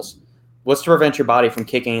levels. What's to prevent your body from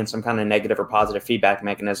kicking in some kind of negative or positive feedback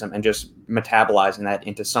mechanism and just metabolizing that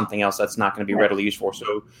into something else that's not going to be readily useful?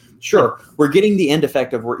 So, sure, we're getting the end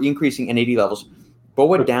effect of we're increasing NAD levels, but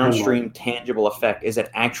what downstream tangible effect is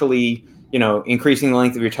it actually, you know, increasing the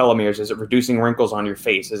length of your telomeres? Is it reducing wrinkles on your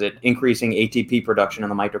face? Is it increasing ATP production in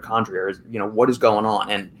the mitochondria? You know, what is going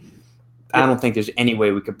on? And I don't think there's any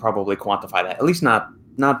way we could probably quantify that, at least not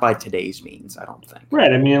by today's means, I don't think.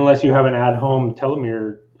 Right. I mean, unless you have an at-home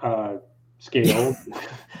telomere scale.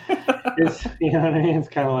 It's, you know what I mean? It's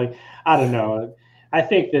kind of like, I don't know. I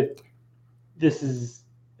think that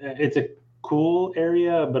it's a cool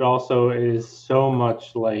area, but also it is so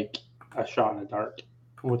much like a shot in the dark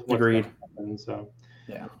with what's going to happen. So,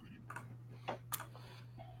 yeah.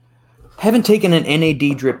 Haven't taken an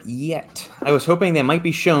NAD drip yet. I was hoping they might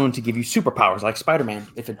be shown to give you superpowers like Spider-Man.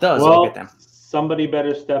 If it does, I'll get them. Somebody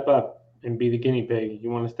better step up and be the guinea pig.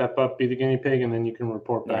 You want to step up, be the guinea pig, and then you can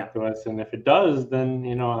report back to us. And if it does, then,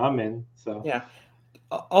 you know, I'm in. So yeah.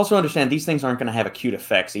 Also understand these things aren't going to have acute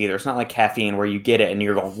effects either. It's not like caffeine where you get it and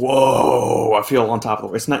you're going, whoa, I feel on top of the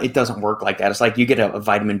world. It's not. It doesn't work like that. It's like you get a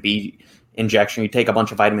vitamin B injection. You take a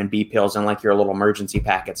bunch of vitamin B pills and like your little emergency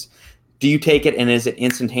packets. Do you take it and is it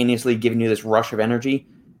instantaneously giving you this rush of energy?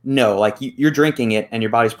 No, like you're drinking it and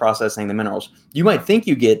your body's processing the minerals. You might think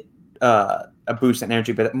you get a boost in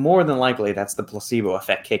energy, but more than likely that's the placebo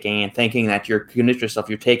effect kicking in, thinking that you're convinced yourself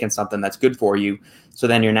you're taking something that's good for you. So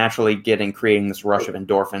then you're naturally creating this rush of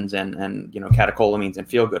endorphins and catecholamines and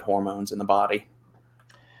feel good hormones in the body.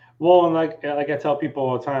 Well, and like I tell people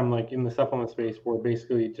all the time, like in the supplement space, we're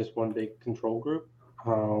basically just one big control group.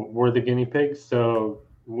 We're the guinea pigs, so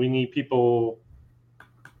we need people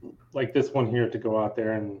like this one here to go out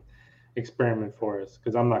there and experiment for us,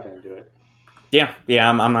 because I'm not going to do it. Yeah,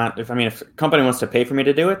 I'm not. If a company wants to pay for me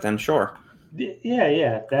to do it, then sure.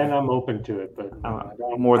 Yeah. Then I'm open to it, but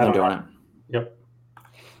more than doing it. Yep.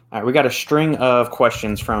 All right, we got a string of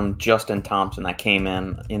questions from Justin Thompson that came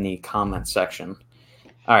in the comments section.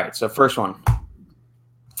 All right, so first one.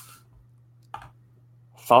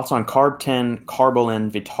 Thoughts on Carb 10, Karbolyn,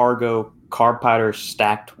 Vitargo, carb powders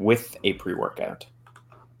stacked with a pre-workout?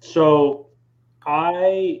 So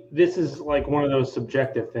this is like one of those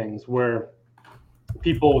subjective things where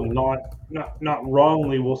people not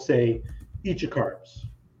wrongly will say, eat your carbs,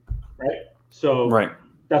 right? So right.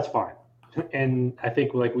 That's fine. And I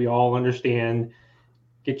think like we all understand,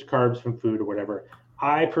 get your carbs from food or whatever.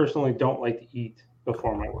 I personally don't like to eat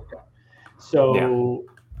before my workout. So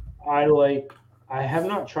yeah. I have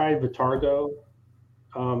not tried Vitargo.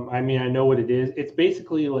 I know what it is. It's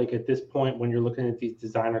basically like at this point when you're looking at these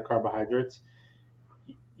designer carbohydrates,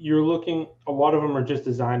 a lot of them are just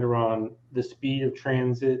designed around the speed of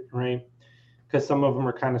transit, right? Because some of them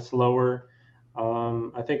are kind of slower.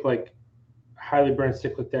 I think like highly burned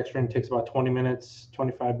cyclic dextrin takes about 20 minutes,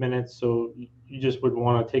 25 minutes. So you just would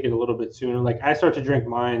want to take it a little bit sooner. Like I start to drink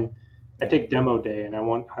mine. I take demo day and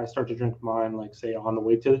I start to drink mine, like say on the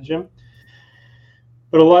way to the gym.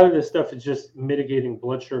 But a lot of this stuff is just mitigating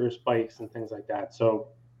blood sugar spikes and things like that. So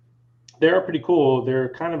they are pretty cool. They're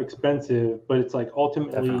kind of expensive, but it's like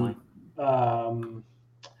ultimately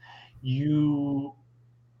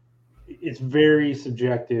it's very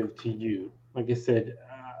subjective to you. Like I said,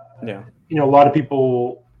 a lot of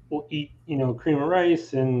people will eat, cream of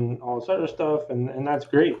rice and all this other stuff, and that's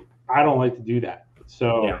great. I don't like to do that.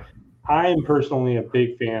 So I am personally a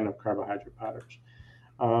big fan of carbohydrate powders.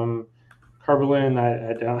 Karbolyn,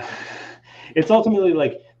 I don't. It's ultimately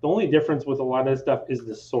like the only difference with a lot of this stuff is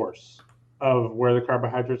the source of where the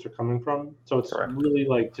carbohydrates are coming from. So it's really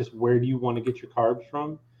like just where do you want to get your carbs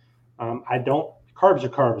from? Carbs are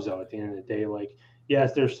carbs though. At the end of the day, like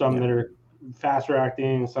yes, there's some that are faster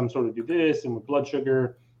acting, some sort of do this and with blood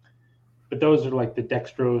sugar, but those are like the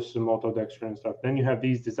dextrose and maltodextrin and stuff. Then you have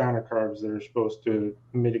these designer carbs that are supposed to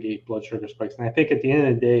mitigate blood sugar spikes. And I think at the end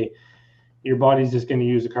of the day, your body's just going to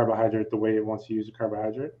use a carbohydrate the way it wants to use a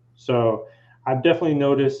carbohydrate. So I've definitely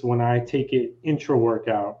noticed when I take it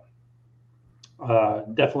intra-workout,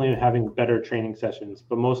 definitely having better training sessions,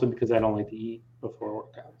 but mostly because I don't like to eat before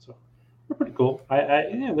workout. So they're pretty cool.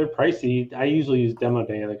 They're pricey. I usually use Demo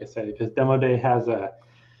Day, like I said, because Demo Day has a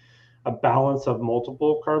balance of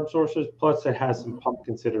multiple carb sources, plus it has some pump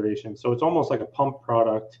consideration. So it's almost like a pump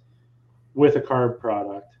product with a carb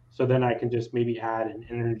product. So then I can just maybe add an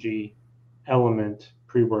energy element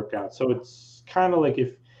pre-workout. So it's kind of like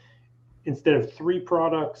if instead of 3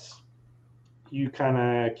 products, you kind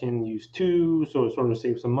of can use 2, so it sort of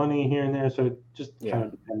saves some money here and there. So it just kind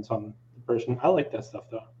of depends on the person. I like that stuff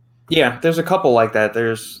though. Yeah, there's a couple like that.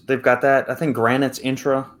 They've got that. I think Granite's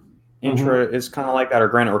Intra is kind of like that, or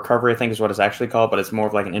Granite Recovery, I think is what it's actually called, but it's more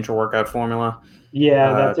of like an intra-workout formula.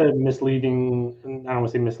 Yeah, that's a misleading, I don't want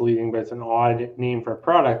to say misleading, but it's an odd name for a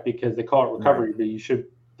product because they call it recovery, but you should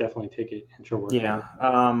definitely take it intra-workout. Yeah.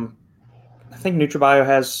 I think NutriBio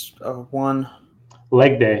has one.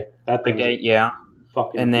 Leg Day. That thing. Leg Day, yeah.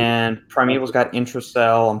 And then Primeval's got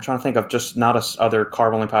Intracell. I'm trying to think of just not other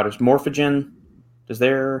carb-only powders. Morphogen, is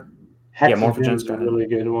there? Morphogen's a really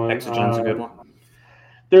good one. Hexogen's a good one.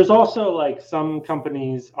 There's also like some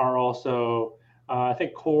companies are also, I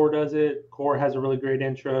think Core does it. Core has a really great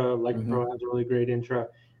intra. Pro has a really great intra.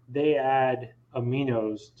 They add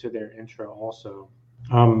aminos to their intra also.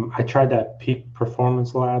 I tried that Peak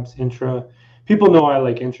Performance Labs intra. People know I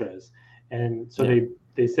like intras, and so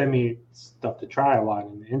they send me stuff to try a lot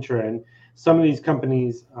in the intra. And some of these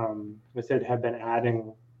companies, I said, have been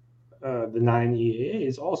adding the 9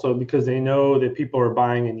 EAAs also because they know that people are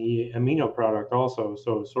buying an amino product also.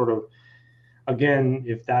 So sort of, again,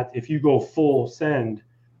 if you go full send,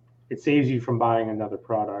 it saves you from buying another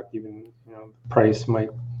product. Even price might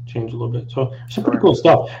change a little bit. So there's some pretty cool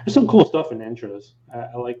stuff. There's some cool stuff in intras.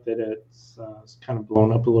 I like that it's kind of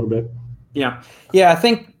blown up a little bit. Yeah. I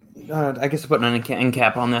think I guess putting an end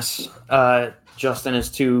cap on this, Justin, is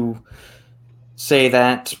to say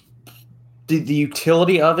that the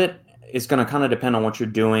utility of it is going to kind of depend on what you're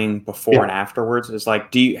doing before and afterwards. It's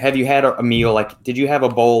like, have you had a meal? Like, did you have a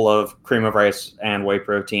bowl of cream of rice and whey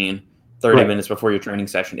protein 30 minutes before your training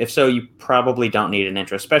session? If so, you probably don't need an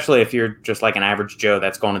intro, especially if you're just like an average Joe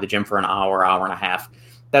that's going to the gym for an hour and a half.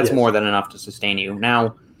 That's more than enough to sustain you.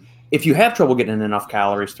 Now, if you have trouble getting enough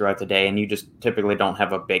calories throughout the day and you just typically don't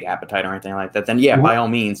have a big appetite or anything like that, then by all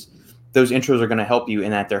means, those intros are going to help you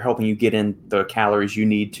in that they're helping you get in the calories you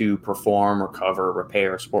need to perform, recover,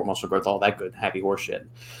 repair, support muscle growth, all that good heavy horse shit.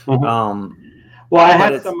 Well, I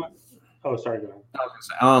had some. Oh, sorry. Go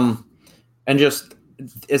ahead. And just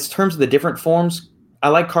in terms of the different forms, I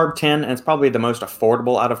like Carb 10, and it's probably the most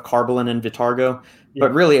affordable out of Carbolin and Vitargo. Yeah.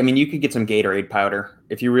 But really, I mean, you could get some Gatorade powder.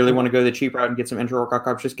 If you really want to go the cheap route and get some intra-workout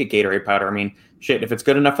carbs, just get Gatorade powder. I mean, shit, if it's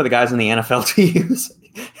good enough for the guys in the NFL to use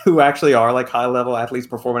who actually are like high-level athletes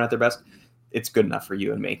performing at their best, it's good enough for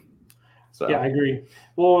you and me. So. Yeah, I agree.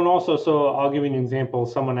 Well, and also, so I'll give you an example.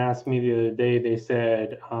 Someone asked me the other day, they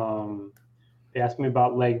said, they asked me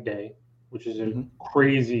about leg day, which is a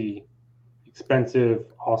crazy, expensive,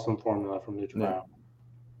 awesome formula from NutriBio. Yeah.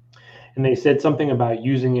 And they said something about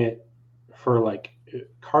using it for like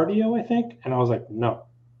cardio, I think. And I was like, no.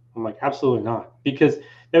 I'm like, absolutely not. Because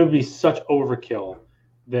that would be such overkill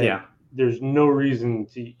that there's no reason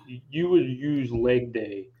to, you would use leg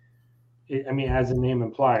day. I mean, as the name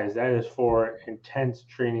implies, that is for intense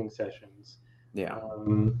training sessions. Yeah.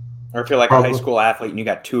 Or if you're like a high school athlete and you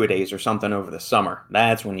got 2-a-days or something over the summer,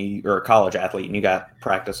 that's when you're a college athlete and you got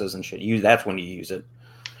practices and shit. That's when you use it.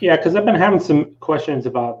 Yeah, because I've been having some questions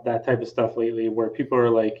about that type of stuff lately where people are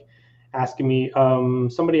like asking me,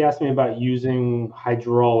 somebody asked me about using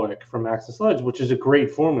hydraulic from Access Sledge, which is a great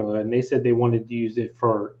formula. And they said they wanted to use it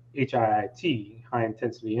for HIIT, high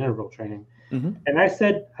intensity interval training. Mm-hmm. And I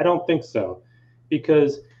said, I don't think so,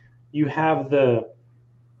 because you have I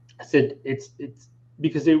said, it's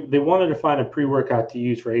because they wanted to find a pre-workout to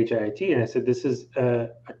use for HIIT. And I said, this is a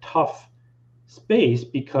tough space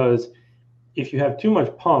because if you have too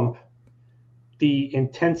much pump, the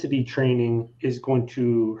intensity training is going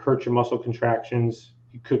to hurt your muscle contractions.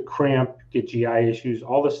 You could cramp, get GI issues,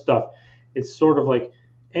 all this stuff. It's sort of like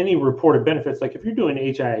any reported benefits. Like if you're doing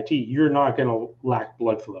HIIT, you're not going to lack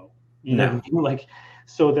blood flow. You know what I mean? Like,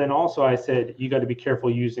 so then also I said, you got to be careful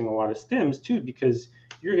using a lot of stims too, because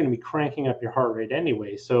you're going to be cranking up your heart rate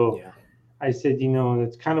anyway. So I said,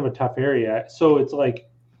 it's kind of a tough area. So it's like,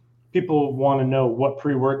 people want to know what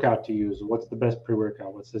pre-workout to use. What's the best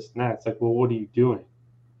pre-workout? What's this and that? It's like, well, what are you doing?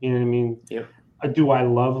 You know what I mean? Yeah. Do I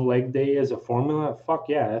love leg day as a formula? Fuck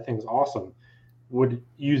yeah, that thing's awesome. Would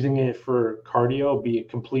using it for cardio be a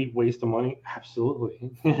complete waste of money?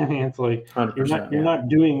 Absolutely. It's like you're not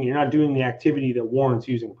doing the activity that warrants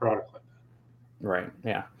using a product like that. Right.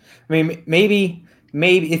 Yeah. I mean, maybe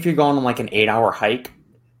if you're going on like an 8-hour hike,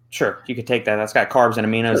 sure, you could take that. That's got carbs and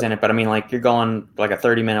aminos in it. But I mean, like you're going like a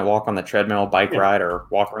 30-minute walk on the treadmill, bike ride, or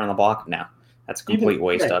walk around the block. No, that's a complete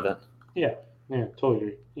waste of it. Yeah,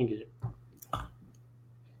 totally. You get it.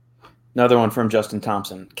 Another one from Justin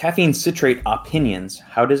Thompson. Caffeine citrate opinions.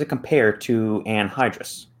 How does it compare to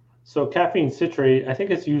anhydrous? So caffeine citrate, I think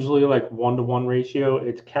it's usually like 1-to-1 ratio.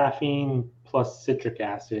 It's caffeine plus citric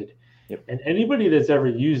acid. Yep. And anybody that's ever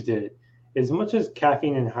used it, as much as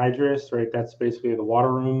caffeine anhydrous, right, that's basically the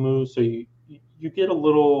water removes. So you get a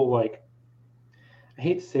little like, I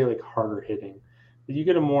hate to say like harder hitting, but you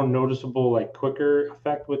get a more noticeable, like quicker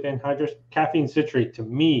effect with anhydrous. Caffeine citrate to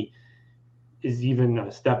me is even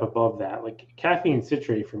a step above that. Like caffeine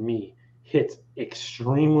citrate for me hits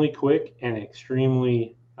extremely quick and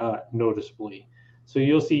extremely noticeably. So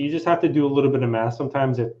you'll see, you just have to do a little bit of math.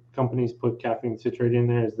 Sometimes if companies put caffeine citrate in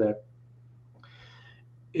there, is that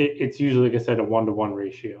it's usually, like I said, a 1-to-1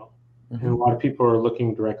 ratio. Mm-hmm. And a lot of people are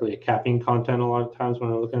looking directly at caffeine content a lot of times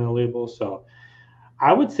when they're looking at a label. So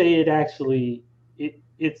I would say it actually,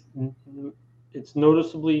 it's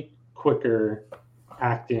noticeably quicker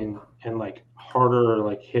acting and like harder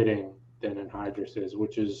like hitting than anhydrous is,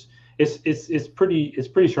 which is it's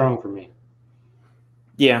pretty strong for me.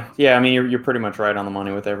 Yeah. I mean, you're pretty much right on the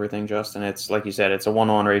money with everything, Justin. It's like you said, it's a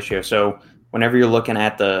 1-to-1 ratio. So whenever you're looking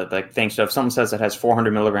at the thing, so if someone says it has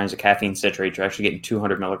 400 milligrams of caffeine citrate, you're actually getting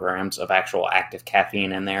 200 milligrams of actual active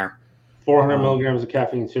caffeine in there. 400 milligrams of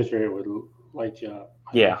caffeine citrate would light you up.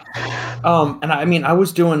 Yeah. And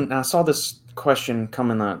I saw this question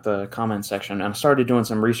come in the comment section, and I started doing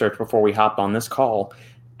some research before we hopped on this call.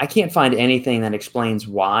 I can't find anything that explains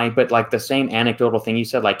why, but like the same anecdotal thing you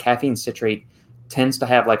said, like caffeine citrate tends to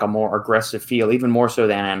have like a more aggressive feel, even more so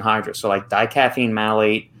than anhydrous. So like dicaffeine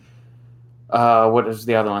malate, what is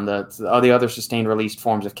the other one? The other sustained release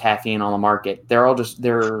forms of caffeine on the market. They're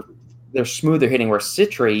they're smoother hitting. Where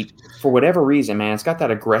citrate, for whatever reason, man, it's got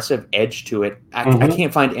that aggressive edge to it. I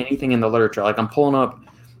can't find anything in the literature. Like I'm pulling up,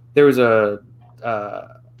 there was a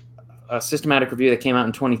systematic review that came out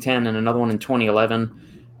in 2010 and another one in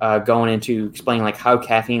 2011, going into explaining like how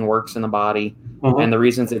caffeine works in the body and the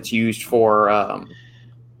reasons it's used for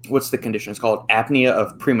what's the condition? It's called apnea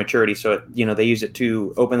of prematurity. So they use it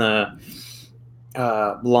to open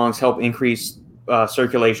the lungs, help increase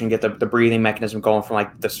circulation, get the breathing mechanism going from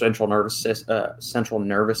like the central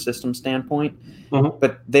nervous system standpoint.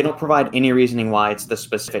 But they don't provide any reasoning why it's the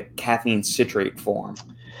specific caffeine citrate form.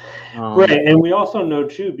 Right, and we also know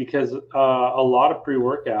too, because a lot of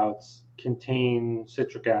pre-workouts contain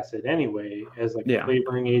citric acid anyway as like a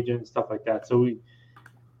flavoring agent and stuff like that. So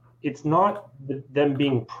it's not them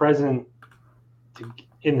being present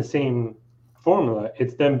in the same formula.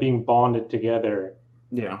 It's them being bonded together.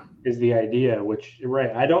 Yeah, is the idea. Which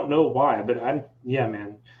right, I don't know why, but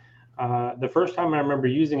man. The first time I remember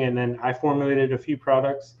using it, and then I formulated a few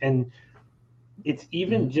products, and it's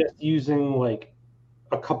even just using like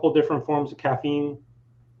a couple different forms of caffeine,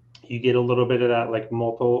 you get a little bit of that like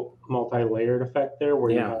multi-layered effect there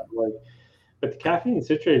where you have like, but the caffeine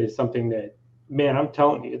citrate is something that, man, I'm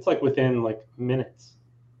telling you, it's like within like minutes.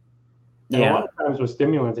 And a lot of times with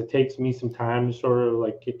stimulants, it takes me some time to sort of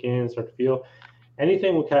like kick in, start to feel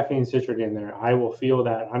anything with caffeine citrate in there. I will feel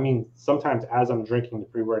that. I mean, sometimes as I'm drinking the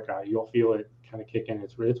pre-workout, you'll feel it kind of kick in.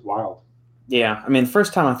 It's wild. Yeah. I mean, the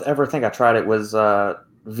first time I ever think I tried it was,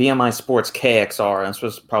 VMI Sports KXR. This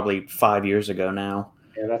was probably 5 years ago now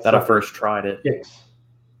that I first tried it. Yes.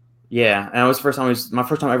 Yeah, and it was my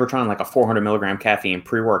first time ever trying like a 400 milligram caffeine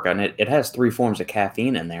pre-workout, and it has 3 forms of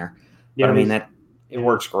caffeine in there. Yeah, but I mean it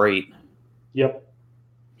works great. Yep.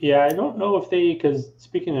 Yeah, I don't know if because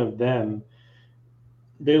speaking of them,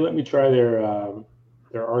 they let me try their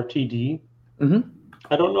RTD.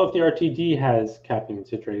 I don't know if the RTD has caffeine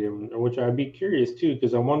citrate in, which I'd be curious too,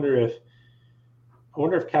 because I wonder if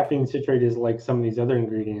caffeine citrate is like some of these other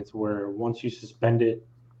ingredients where once you suspend it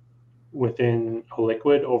within a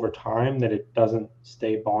liquid over time, that it doesn't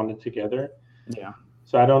stay bonded together. Yeah.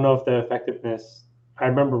 So I don't know if the effectiveness, I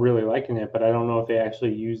remember really liking it, but I don't know if they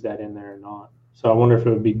actually use that in there or not. So I wonder if it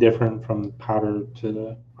would be different from powder to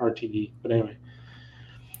the RTD. But anyway.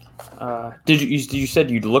 Did you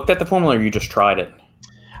said you looked at the formula or you just tried it?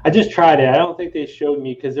 I just tried it. I don't think they showed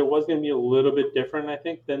me because it was going to be a little bit different, I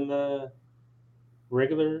think, than the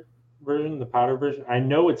regular version, the powder version. I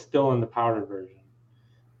know it's still in the powder version.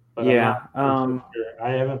 But yeah. Sure.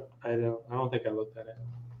 I don't think I looked at it.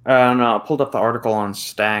 No, I pulled up the article on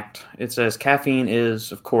Stacked. It says caffeine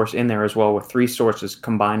is, of course, in there as well, with 3 sources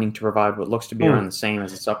combining to provide what looks to be around the same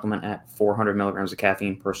as a supplement at 400 milligrams of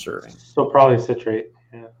caffeine per serving. So probably citrate.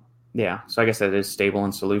 Yeah. Yeah. So I guess that is stable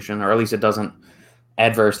in solution, or at least it doesn't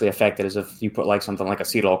adversely affect it as if you put like something like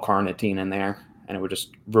acetyl-carnitine in there, and it would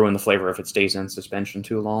just ruin the flavor if it stays in suspension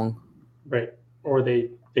too long. Right. Or they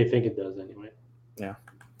think it does anyway. Yeah.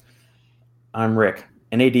 I'm Rick.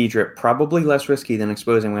 NAD drip, probably less risky than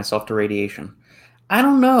exposing myself to radiation. I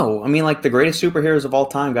don't know. I mean, like the greatest superheroes of all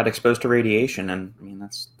time got exposed to radiation, and I mean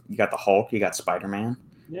you got the Hulk, you got Spider-Man.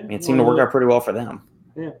 Yeah, I mean, it seemed to work out pretty well for them.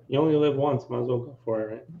 Yeah, you only live once, might as well go for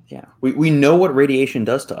it, right? Yeah, we know what radiation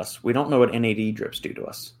does to us. We don't know what NAD drips do to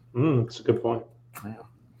us. That's a good point.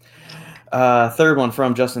 Yeah. Third one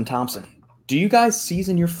from Justin Thompson. Do you guys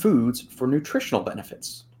season your foods for nutritional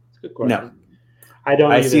benefits? That's a good question. No. I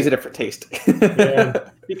don't. I season it for taste. Yeah,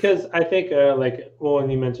 because I think when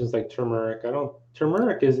he mentions like turmeric,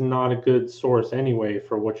 turmeric is not a good source anyway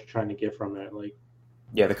for what you're trying to get from it. Like,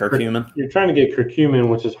 yeah, the curcumin. You're trying to get curcumin,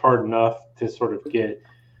 which is hard enough to sort of get.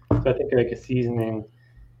 So I think like a seasoning.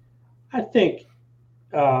 I think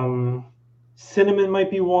cinnamon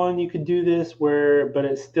might be one you could do this but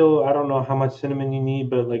it's still, I don't know how much cinnamon you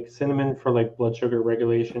need, but like cinnamon for like blood sugar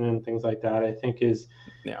regulation and things like that, I think is.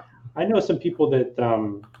 Yeah. I know some people that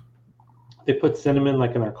they put cinnamon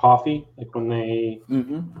like in their coffee, like when they,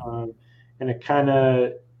 and it kind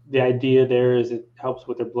of, the idea there is it helps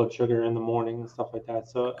with their blood sugar in the morning and stuff like that.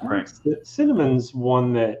 So right. Cinnamon's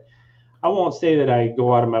one that I won't say that I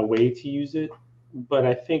go out of my way to use it, but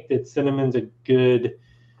I think that cinnamon's a good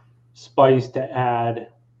spice to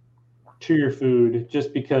add to your food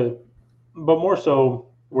just because, but more so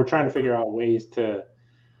we're trying to figure out ways to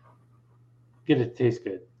get it to taste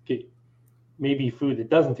good. Maybe food that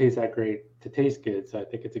doesn't taste that great to taste good. So I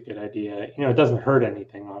think it's a good idea. It doesn't hurt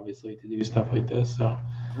anything, obviously, to do stuff like this. So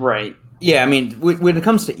right. Yeah, I mean, when it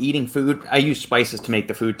comes to eating food, I use spices to make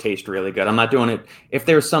the food taste really good. I'm not doing it. If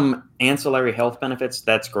there's some ancillary health benefits,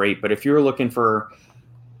 that's great. But if you're looking for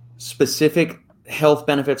specific health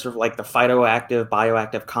benefits of like the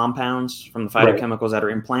bioactive compounds from the phytochemicals that are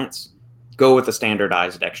in plants, go with the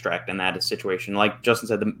standardized extract in that situation. Like Justin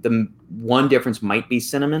said, the one difference might be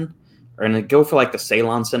cinnamon, and go for like the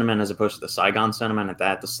Ceylon cinnamon as opposed to the Saigon cinnamon. At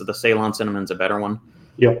that, the Ceylon cinnamon's a better one.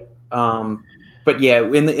 Yep. But yeah,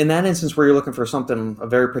 in that instance where you're looking for something, a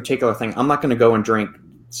very particular thing, I'm not going to go and drink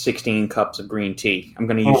 16 cups of green tea. I'm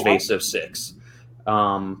going to use Vaso 6.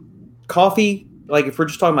 Coffee, like if we're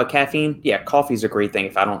just talking about caffeine, yeah, coffee's a great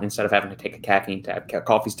thing. Instead of having to take a caffeine tab,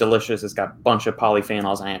 coffee's delicious. It's got a bunch of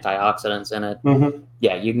polyphenols and antioxidants in it. Mm-hmm.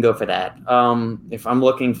 Yeah, you can go for that. If I'm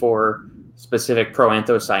looking for specific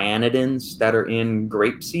proanthocyanidins that are in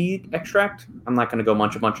grapeseed extract, I'm not going to go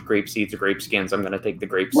munch a bunch of grape seeds or grape skins. I'm going to take the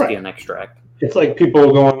grape skin extract. It's like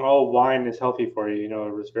people going, oh, wine is healthy for you,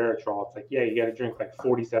 resveratrol. It's like, yeah, you got to drink like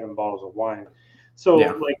 47 bottles of wine. So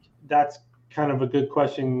like that's kind of a good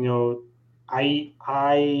question. I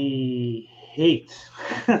hate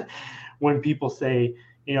when people say,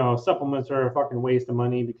 supplements are a fucking waste of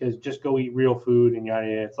money because just go eat real food and yada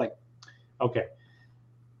yada. It's like, okay.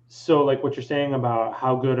 So like what you're saying about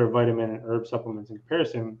how good are vitamin and herb supplements in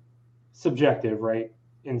comparison, subjective, right?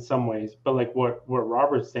 In some ways, but like what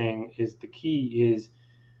Robert's saying is the key is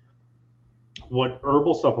what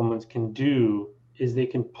herbal supplements can do is they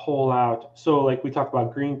can pull out. So like we talked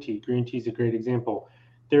about green tea. Green tea is a great example.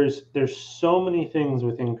 There's so many things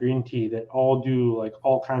within green tea that all do like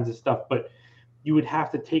all kinds of stuff, but you would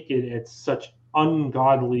have to take it at such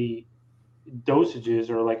ungodly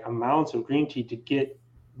dosages or like amounts of green tea to get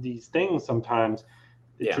these things sometimes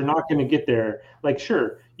that you're not going to get there. Like,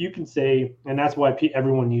 sure, you can say, and that's why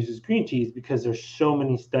everyone uses green teas, because there's so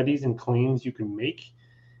many studies and claims you can make,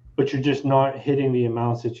 but you're just not hitting the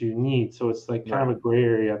amounts that you need. So it's like kind of a gray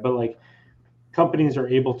area. But like companies are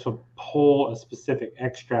able to pull a specific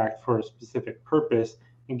extract for a specific purpose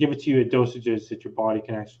and give it to you at dosages that your body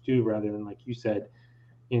can actually do, rather than, like you said,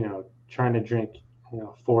 trying to drink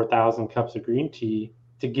 4,000 cups of green tea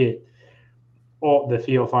to get all the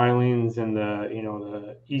theophylline and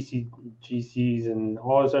the ECGCs and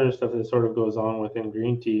all this other stuff that sort of goes on within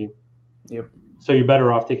green tea. Yep. So you're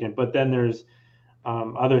better off taking it. But then there's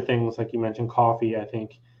other things, like you mentioned, coffee, I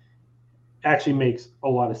think actually makes a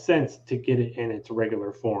lot of sense to get it in its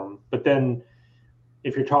regular form. But then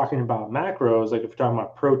if you're talking about macros, like if you're talking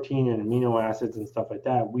about protein and amino acids and stuff like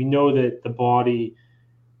that, we know that the body,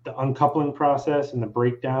 the uncoupling process and the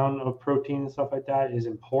breakdown of protein and stuff like that is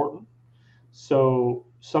important. So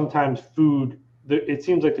sometimes food, it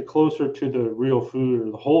seems like the closer to the real food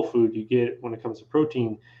or the whole food you get when it comes to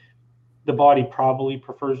protein, the body probably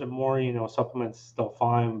prefers it more. Supplements still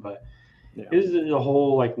fine, but there's a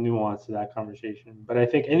whole like nuance to that conversation. But I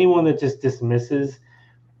think anyone that just dismisses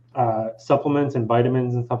supplements and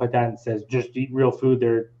vitamins and stuff like that and says just eat real food,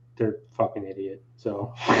 they're fucking idiot.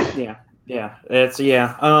 So it's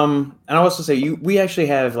and I also say we actually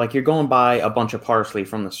have, like, you're going by a bunch of parsley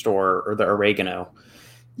from the store or the oregano.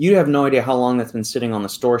 You have no idea how long that's been sitting on the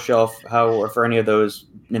store shelf, or for any of those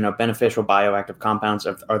beneficial bioactive compounds,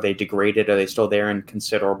 are they degraded? Are they still there in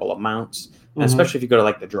considerable amounts? And especially if you go to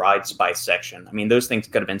like the dried spice section. I mean, those things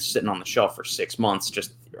could have been sitting on the shelf for 6 months,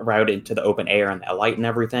 just routed into the open air and the light and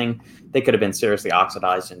everything. They could have been seriously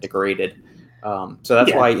oxidized and degraded. So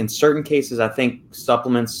that's why in certain cases, I think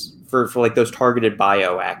supplements for like those targeted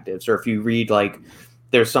bioactives, or if you read like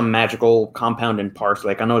there's some magical compound in parsley,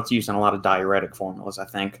 like I know it's used in a lot of diuretic formulas, I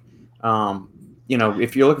think.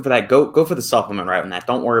 If you're looking for that, go for the supplement route in that.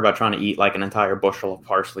 Don't worry about trying to eat like an entire bushel of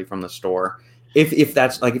parsley from the store. If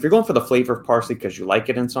that's like, if you're going for the flavor of parsley because you like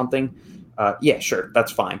it in something, sure,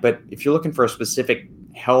 that's fine. But if you're looking for a specific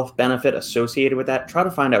health benefit associated with that, try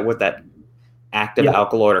to find out what that active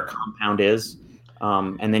alkaloid or compound is.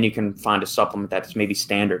 And then you can find a supplement that's maybe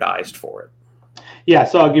standardized for it. Yeah,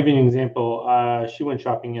 so I'll give you an example. She went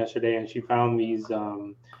shopping yesterday and she found these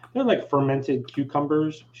they're like fermented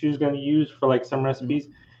cucumbers she was going to use for like some recipes.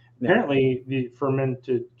 Apparently the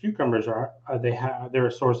fermented cucumbers they're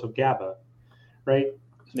a source of GABA, right?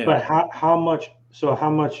 But how much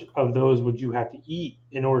of those would you have to eat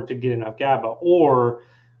in order to get enough GABA? Or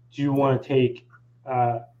do you want to take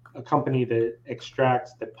a company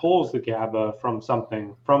that pulls the GABA from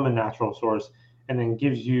a natural source and then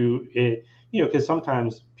gives you it, because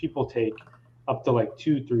sometimes people take up to like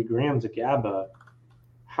 2-3 grams of GABA.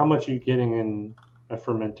 How much are you getting in a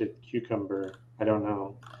fermented cucumber? I don't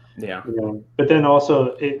know. Yeah. But then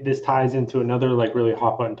also this ties into another like really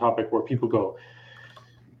hot button topic where people go,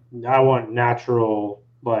 I want natural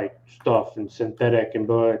like stuff and synthetic, and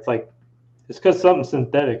but it's like, it's because something's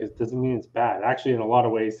synthetic, it doesn't mean it's bad. Actually, in a lot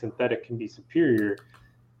of ways, synthetic can be superior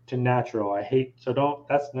to natural.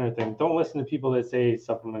 That's another thing. Don't listen to people that say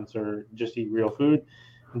supplements or just eat real food.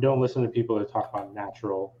 And don't listen to people that talk about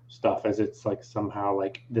natural stuff as it's like somehow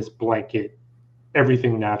like this blanket,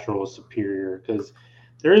 everything natural is superior, because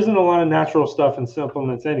there isn't a lot of natural stuff in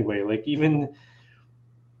supplements anyway. Like even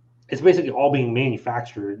it's basically all being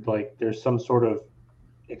manufactured. Like there's some sort of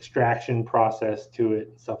extraction process to it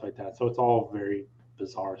and stuff like that. So it's all very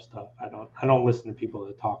bizarre stuff. I don't listen to people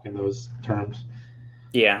that talk in those terms.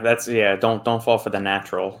 Yeah, don't fall for the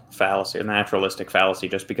natural fallacy, or naturalistic fallacy,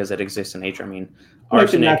 just because it exists in nature. I mean,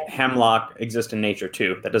 arsenic, hemlock exist in nature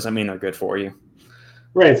too. That doesn't mean they're good for you.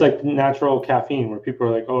 Right. It's like natural caffeine, where people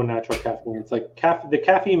are like, "Oh, natural caffeine." It's like the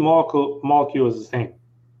caffeine molecule is the same.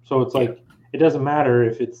 So it's like it doesn't matter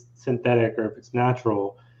if it's synthetic or if it's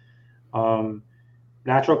natural.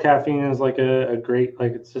 Natural caffeine is like a great,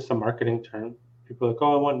 like, it's just a marketing term. People are like,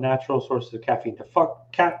 oh, I want natural sources of caffeine. The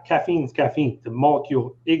fuck, caffeine's caffeine. The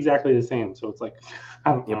molecule exactly the same. So it's like,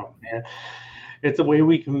 I don't know, man. It's a way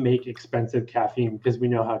we can make expensive caffeine because we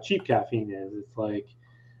know how cheap caffeine is. It's like,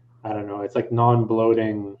 I don't know. It's like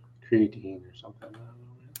non-bloating creatine or something. I don't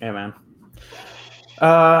know. Yeah, man.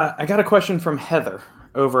 I got a question from Heather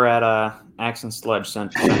over at Axe and Sledge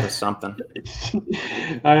sent us something.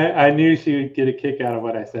 I knew she would get a kick out of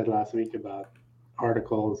what I said last week about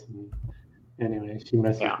articles. And anyway, she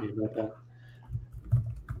messaged me about that.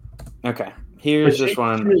 Okay, here's this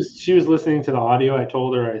one. She was listening to the audio. I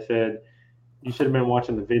told her, I said, you should have been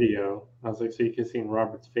watching the video. I was like, so you could see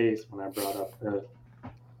Robert's face when I brought up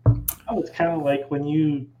it's kind of like when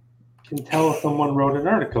you can tell someone wrote an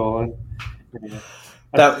article. And anyway.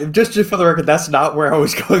 That, just for the record, that's not where I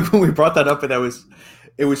was going when we brought that up, and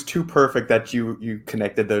it was too perfect that you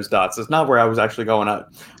connected those dots. It's not where I was actually going. I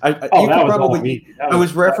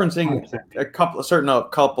was referencing a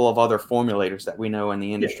couple of other formulators that we know in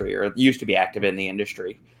the industry or used to be active in the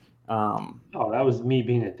industry. That was me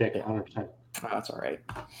being a dick, 100%. Oh, that's all right.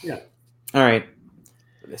 Yeah. All right.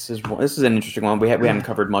 This is an interesting one. We haven't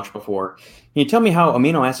covered much before. Can you tell me how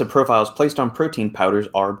amino acid profiles placed on protein powders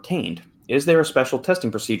are obtained? Is there a special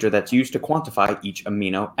testing procedure that's used to quantify each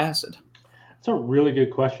amino acid? That's a really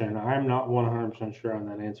good question. I'm not 100% sure on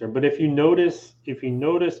that answer. But if you notice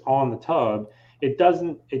on the tub, it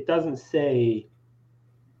doesn't say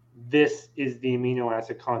this is the amino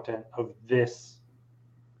acid content of this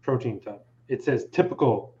protein tub. It says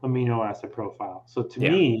typical amino acid profile. So to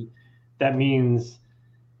me, that means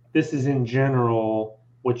this is in general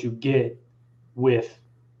what you get with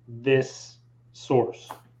this source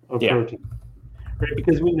of protein, right?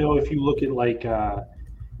 Because we know if you look at like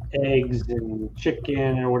eggs and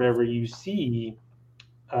chicken or whatever, you see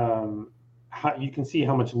how you can see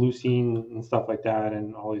how much leucine and stuff like that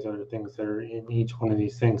and all these other things that are in each one of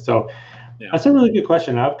these things. So that's a really good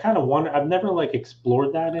question. I've kind of wondered, I've never like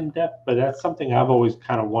explored that in depth, but that's something I've always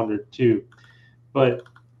kind of wondered too. But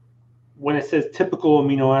when it says typical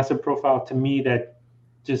amino acid profile, to me, that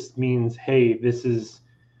just means, hey, this is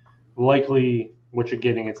likely what you're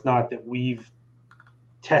getting. It's not that we've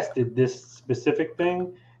tested this specific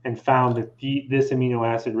thing and found that this amino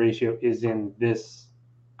acid ratio is in this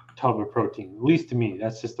tub of protein. At least to me,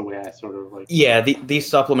 that's just the way I sort of like. Yeah, these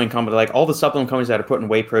supplement companies, like all the supplement companies that are putting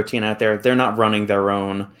whey protein out there, they're not running their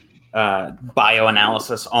own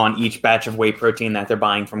bioanalysis on each batch of whey protein that they're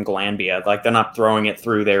buying from Glanbia. Like they're not throwing it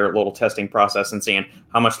through their little testing process and seeing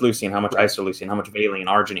how much leucine, how much isoleucine, how much valine,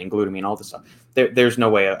 arginine, glutamine, all this stuff. There's no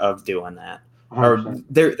way of doing that. 100%. Or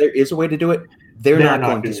there is a way to do it. They're not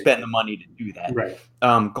going to spend the money to do that. Right.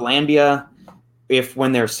 Glanbia,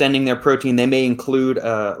 when they're sending their protein, they may include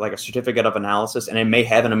like a certificate of analysis, and it may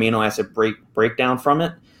have an amino acid breakdown from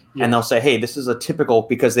it. Yeah. And they'll say, hey, this is a typical,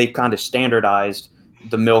 because they've kind of standardized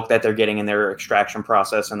the milk that they're getting in their extraction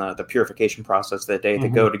process and the purification process that they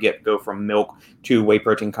go from milk to whey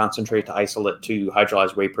protein concentrate to isolate to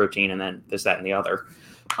hydrolyzed whey protein, and then this, that, and the other.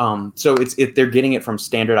 So they're getting it from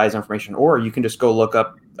standardized information, or you can just go look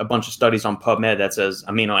up a bunch of studies on PubMed that says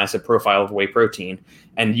amino acid profile of whey protein,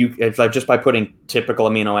 and it's like just by putting typical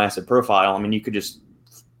amino acid profile, I mean, you could just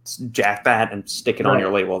jack that and stick it on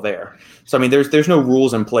your label there. So I mean, there's no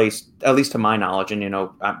rules in place, at least to my knowledge. And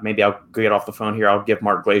maybe I'll get off the phone here. I'll give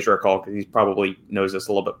Mark Glazier a call because he probably knows this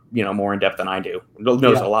a little bit more in depth than I do.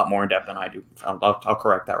 Knows a lot more in depth than I do. I'll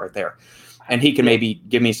correct that right there. And he can maybe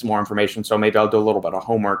give me some more information. So maybe I'll do a little bit of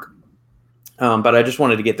homework. But I just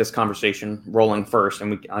wanted to get this conversation rolling first,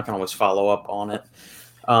 and I can always follow up on it.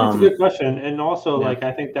 That's a good question. And also,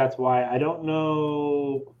 I think that's why I don't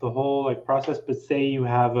know the whole process, but say you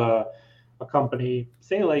have a company,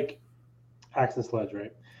 say like Axe and Sledge,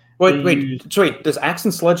 right? Wait. Does Axe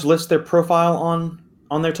and Sledge list their profile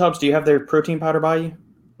on their tubs? Do you have their protein powder by you?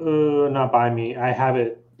 Not by me. I have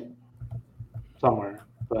it somewhere,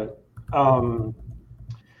 but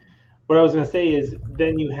what I was going to say is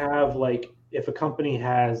then you have like if a company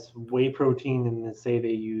has whey protein and then say they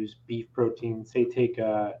use beef protein, say take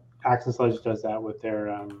Axe Sledge does that with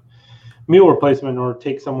their meal replacement, or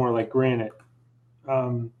take somewhere like Granite,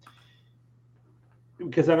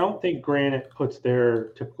 because I don't think Granite puts their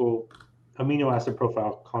typical amino acid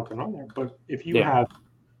profile content on there. But if you have,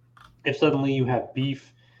 if suddenly you have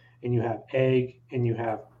beef and you have egg and you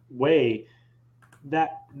have whey,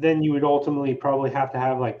 that then you would ultimately probably have to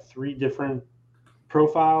have like 3 different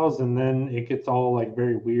profiles, and then it gets all like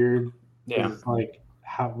very weird. Yeah. It's like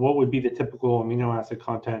what would be the typical amino acid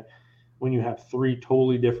content when you have 3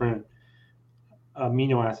 totally different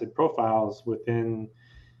amino acid profiles within,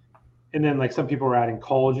 and then like some people are adding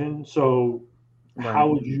collagen. So how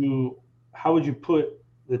would you put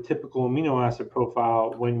the typical amino acid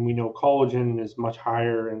profile when we know collagen is much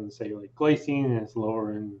higher and say like glycine and it's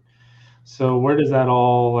lower in? So where does that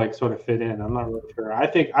all like sort of fit in? I'm not really sure. I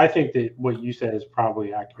think that what you said is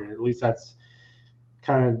probably accurate. At least that's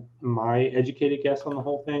kind of my educated guess on the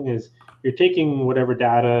whole thing. Is you're taking whatever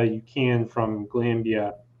data you can from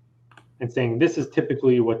Glanbia and saying this is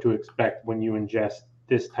typically what to expect when you ingest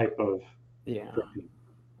this type of protein.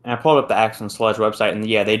 And I pulled up the Axe Sledge website, and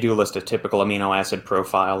they do list a typical amino acid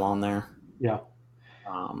profile on there. Yeah.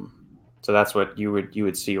 So that's what you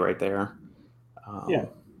would see right there. Yeah.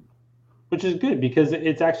 Which is good because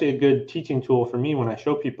it's actually a good teaching tool for me when I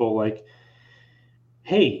show people like,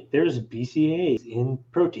 hey, there's BCAAs in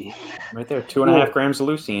protein. Right there, 2.5 grams of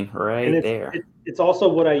leucine right there. It's also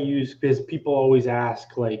what I use because people always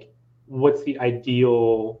ask like, what's the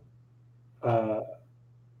ideal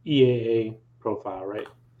EAA profile, right?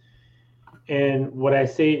 And what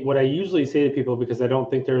I usually say to people, because I don't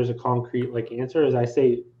think there is a concrete like answer, is I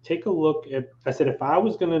say, take a look at, I said, if I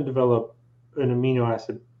was going to develop an amino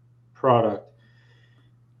acid product,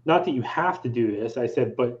 not that you have to do this, I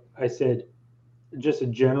said just a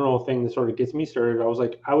general thing that sort of gets me started. I was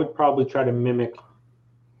like, I would probably try to mimic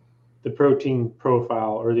the protein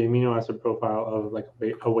profile or the amino acid profile of like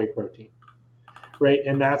a whey protein, right?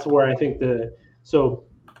 And that's where I think the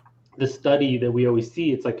study that we always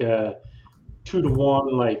see, it's like a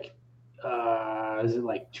 2-to-1, like is it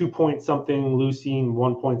like 2 point something leucine,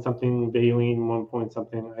 1 point something valine, 1 point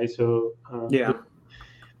something iso.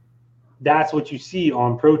 That's what you see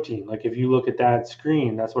on protein. Like if you look at that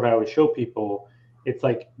screen, that's what I always show people. It's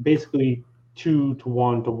like basically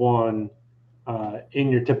 2-to-1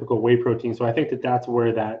 in your typical whey protein. So I think that that's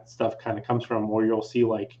where that stuff kind of comes from, where you'll see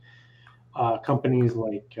like companies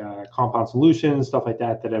like Compound Solutions, stuff like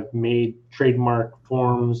that, that have made trademark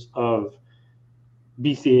forms of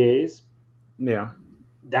BCAAs. Yeah.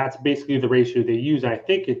 That's basically the ratio they use. I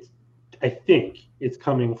think it's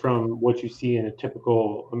coming from what you see in a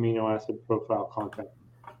typical amino acid profile content.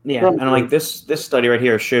 Yeah, and like this study right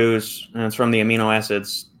here shows, and it's from the Amino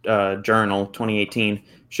Acids Journal 2018,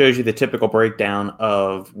 shows you the typical breakdown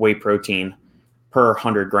of whey protein per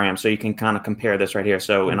 100 grams. So you can kind of compare this right here.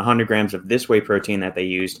 So in 100 grams of this whey protein that they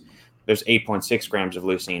used, there's 8.6 grams of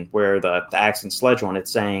leucine, where the Axe Sledge one,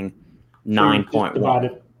 it's saying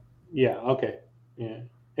 9.1. Yeah, okay. Yeah.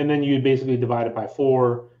 And then you basically divide it by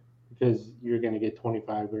 4 because you're going to get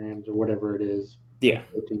 25 grams or whatever it is. Yeah.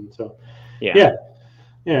 Protein. So, yeah,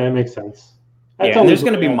 it makes sense. And there's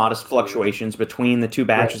going to be modest fluctuations between the two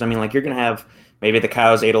batches. Right. I mean, like you're going to have maybe the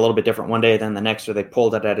cows ate a little bit different one day than the next, or they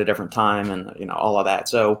pulled it at a different time, and all of that.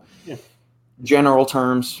 So, general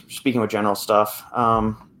terms, speaking with general stuff,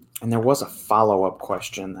 and there was a follow-up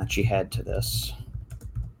question that she had to this.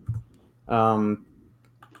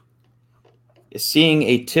 Is seeing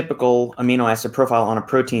a typical amino acid profile on a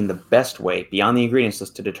protein the best way beyond the ingredients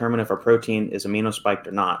list to determine if a protein is amino spiked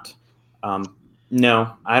or not?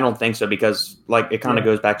 No, I don't think so, because like it kind of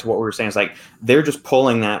goes back to what we were saying. It's like they're just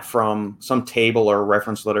pulling that from some table or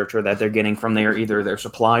reference literature that they're getting from either their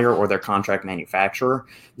supplier or their contract manufacturer.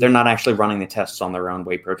 They're not actually running the tests on their own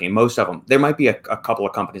whey protein. Most of them, there might be a couple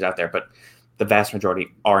of companies out there, but the vast majority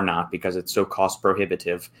are not, because it's so cost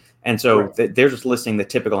prohibitive. And so they're just listing the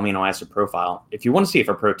typical amino acid profile. If you want to see if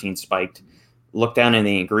a protein spiked, look down in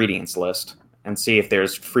the ingredients list and see if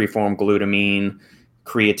there's free-form glutamine,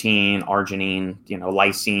 creatine, arginine,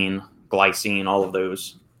 lysine, glycine, all of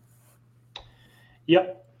those.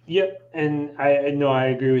 Yep. And I know I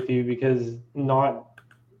agree with you, because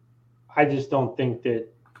I just don't think that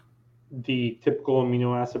the typical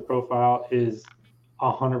amino acid profile is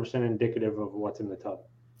 100% indicative of what's in the tub.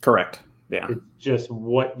 Correct. Yeah. It's just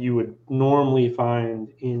what you would normally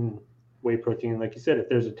find in whey protein. Like you said, if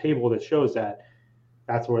there's a table that shows that,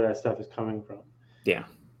 that's where that stuff is coming from. Yeah.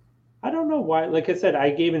 I don't know why. Like I said, I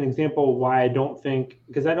gave an example of why I don't think,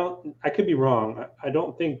 because I could be wrong. I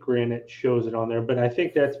don't think Granite shows it on there, but I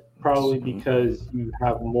think that's probably because you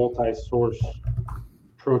have multi-source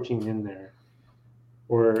protein in there.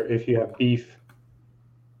 Or if you have beef,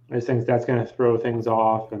 I think that's going to throw things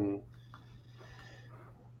off. And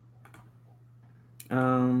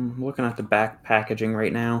looking at the back packaging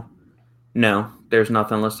right now. No, there's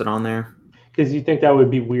nothing listed on there. Because you think that would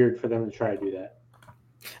be weird for them to try to do that.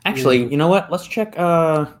 Actually, you know what? Let's check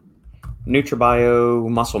NutriBio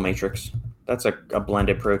Muscle Matrix. That's a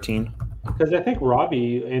blended protein. Because I think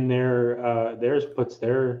Robbie in their theirs puts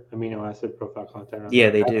their amino acid profile content on. Yeah,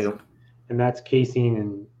 they do. And that's casein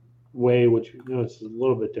and whey, which it's a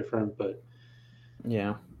little bit different, but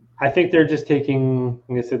yeah, I think they're just taking,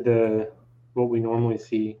 like I said, what we normally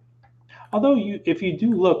see. Although if you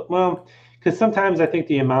do look, well, because sometimes I think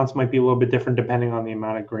the amounts might be a little bit different depending on the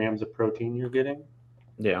amount of grams of protein you're getting.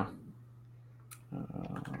 Yeah. What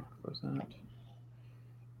was that?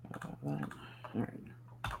 That. All right.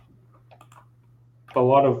 A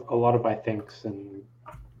lot of I thinks and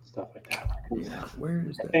stuff like that. Yeah. Where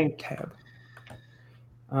is the tab?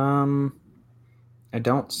 I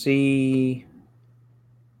don't see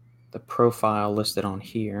the profile listed on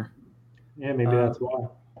here. Yeah, maybe that's why.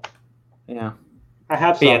 Yeah. I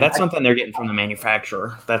have some. Yeah, that's something they're getting from the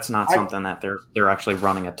manufacturer. That's not something that they're actually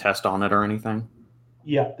running a test on it or anything.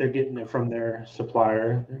 Yeah, they're getting it from their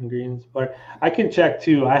supplier, their ingredient supplier. I can check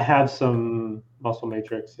too. I have some muscle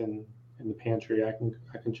matrix in the pantry. I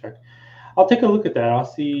can check. I'll take a look at that. I'll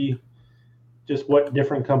see just what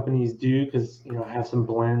different companies do, because I have some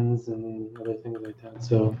blends and other things like that.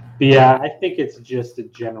 So, but yeah, I think it's just a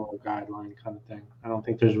general guideline kind of thing. I don't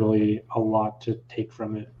think there's really a lot to take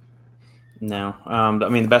from it. No, I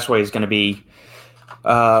mean the best way is going to be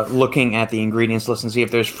looking at the ingredients list and see if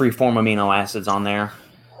there's free-form amino acids on there,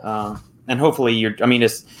 and hopefully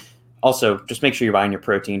it's also just make sure you're buying your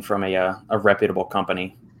protein from a reputable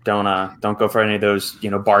company. Don't go for any of those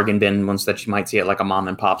bargain bin ones that you might see at like a mom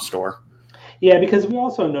and pop store. Yeah, because we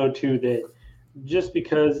also know too that just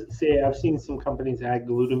because, say, I've seen some companies add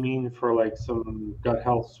glutamine for like some gut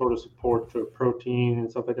health sort of support to a protein and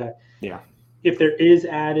stuff like that. Yeah. If there is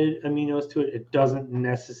added aminos to it, it doesn't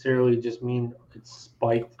necessarily just mean it's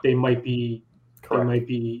spiked. They might be,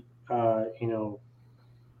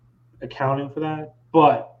 accounting for that,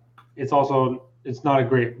 but it's not a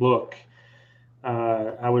great look.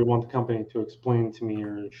 I would want the company to explain to me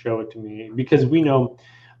or show it to me, because we know,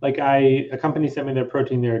 like a company sent me their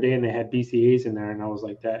protein the other day and they had BCAAs in there, and I was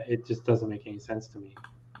like, that it just doesn't make any sense to me.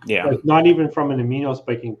 Yeah. Like, not even from an amino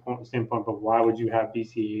spiking standpoint, but why would you have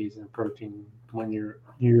BCAAs in a protein when you're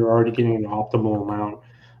already getting the optimal amount of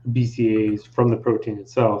BCAAs from the protein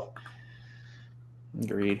itself?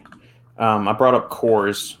 Agreed. I brought up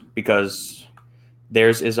Coors because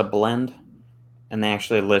theirs is a blend, and they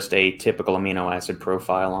actually list a typical amino acid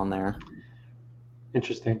profile on there.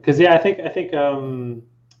 Interesting, because I think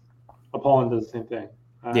Apollon does the same thing.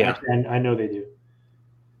 Yeah, and I know they do.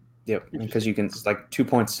 Yep, because it's like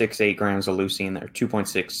 2.68 grams of leucine there,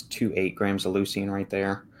 2.628 grams of leucine right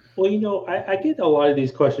there. Well, I get a lot of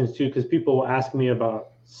these questions too, because people will ask me about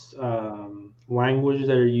language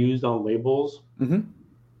that are used on labels. Mm-hmm.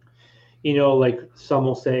 Like some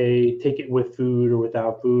will say take it with food or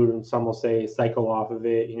without food, and some will say cycle off of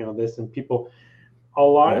it. This, and people, a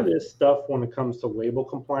lot of this stuff when it comes to label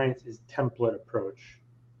compliance is template approach.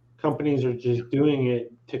 Companies are just doing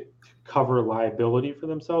it to cover liability for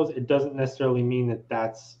themselves. It doesn't necessarily mean that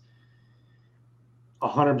that's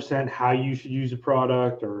 100% how you should use a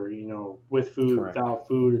product, or with food, without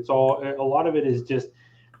food. It's all, a lot of it is just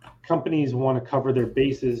companies want to cover their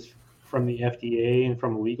bases from the FDA and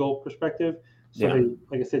from a legal perspective. So they,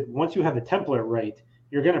 like I said, once you have the template right,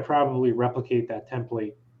 you're going to probably replicate that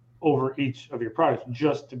template over each of your products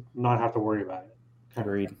just to not have to worry about it.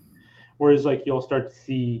 Agreed. Whereas like you'll start to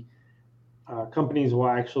see companies will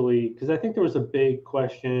actually, because I think there was a big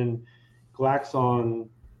question, Glaxon,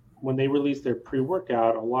 when they released their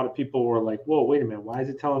pre-workout, a lot of people were like, whoa, wait a minute, why is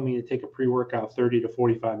it telling me to take a pre-workout 30 to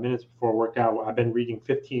 45 minutes before a workout? I've been reading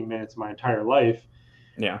 15 minutes my entire life.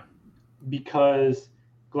 Yeah. Because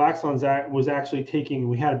Glaxon was actually taking,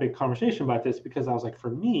 we had a big conversation about this, because I was like,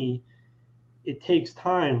 for me, it takes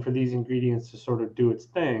time for these ingredients to sort of do its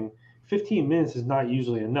thing. 15 minutes is not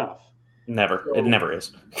usually enough. Never. So, it never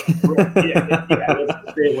is. Let's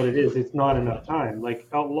just say what it is. It's not enough time. Like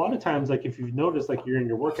a lot of times, like if you've noticed, like you're in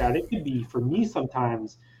your workout, it could be, for me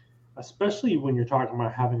sometimes, especially when you're talking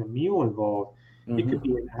about having a meal involved, it could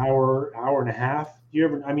be an hour, hour and a half. You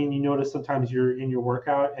notice sometimes you're in your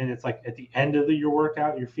workout and it's like at the end of your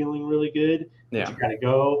workout, you're feeling really good, but you got to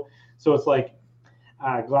go. So it's like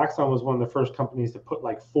Glaxon was one of the first companies to put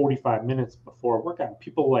like 45 minutes before a workout.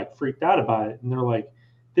 People like freaked out about it, and they're like,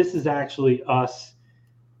 "This is actually us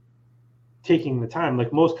taking the time."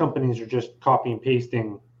 Like most companies are just copy and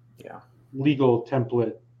pasting legal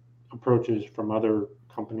template approaches from other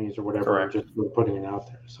companies or whatever, and just putting it out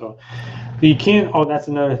there. So you can't. Oh, that's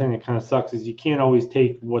another thing that kind of sucks is you can't always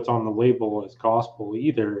take what's on the label as gospel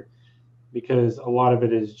either, because a lot of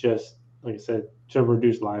it is just, like I said, to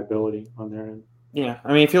reduce liability on their end. Yeah,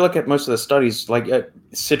 I mean, if you look at most of the studies, like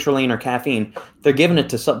citrulline or caffeine, they're giving it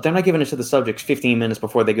to they're not giving it to the subjects 15 minutes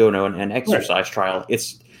before they go to an exercise trial.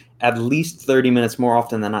 It's at least 30 minutes more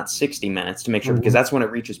often than not 60 minutes to make sure, because that's when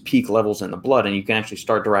it reaches peak levels in the blood, and you can actually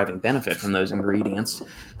start deriving benefit from those ingredients.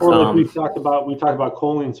 Or like we talked about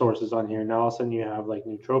choline sources on here. Now all of a sudden you have like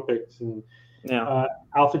nootropics and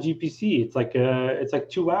alpha GPC. It's like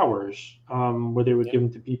 2 hours where they would give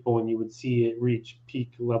them to people, and you would see it reach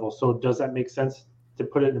peak level. So does that make sense to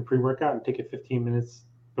put it in a pre-workout and take it 15 minutes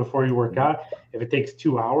before you work out if it takes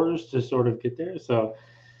 2 hours to sort of get there? So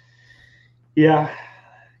yeah,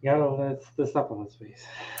 that's the supplement space.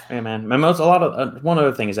 Hey man, one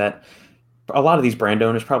other thing is that a lot of these brand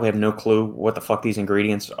owners probably have no clue what the fuck these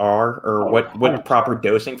ingredients are or what proper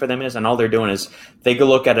dosing for them is, and all they're doing is they go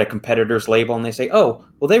look at a competitor's label and they say, oh,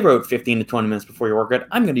 well, they wrote 15 to 20 minutes before your workout.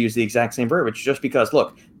 I'm going to use the exact same verbiage just because,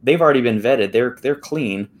 look, they've already been vetted. They're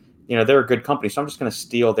clean. They're a good company, so I'm just going to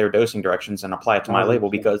steal their dosing directions and apply it to my label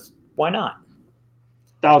because why not?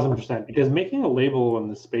 1,000%. Because making a label in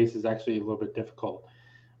this space is actually a little bit difficult.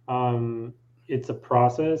 It's a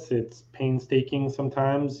process. It's painstaking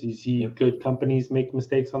sometimes. You see good companies make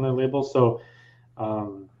mistakes on their labels. So,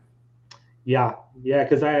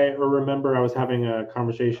 because I remember I was having a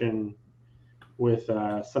conversation with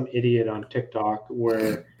some idiot on TikTok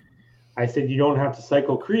where I said, you don't have to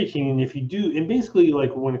cycle creatine. If you do, and basically,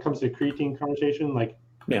 like when it comes to creatine conversation,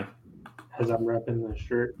 as I'm repping the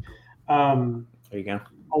shirt, there you go.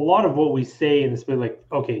 A lot of what we say in this bit, like,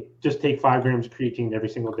 okay, just take 5 grams of creatine every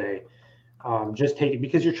single day. Just take it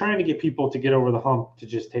because you're trying to get people to get over the hump to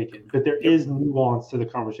just take it. But there is nuance to the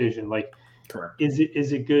conversation. Like, is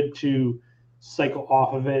it good to cycle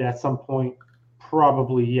off of it at some point?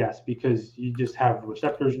 Probably yes, because you just have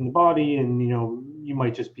receptors in the body, and you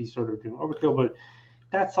might just be sort of doing overkill. But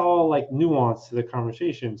that's all like nuance to the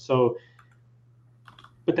conversation. So,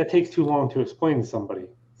 but that takes too long to explain to somebody.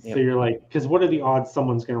 So you're like, because what are the odds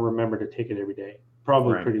someone's going to remember to take it every day?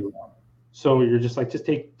 Probably pretty low. So you're just like, just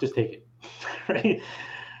take it. Right?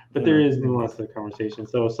 But there is nuance to the conversation.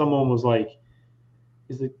 So someone was like,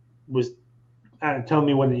 tell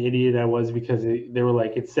me what an idiot I was, because they were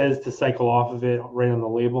like, it says to cycle off of it right on the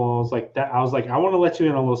label. And I was like, I want to let you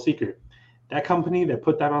in a little secret. That company that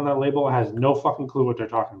put that on that label has no fucking clue what they're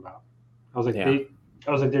talking about. I was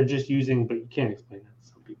like, they're just using, but you can't explain that to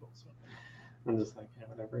some people. So I'm just like, yeah,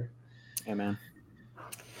 whatever. Yeah, man.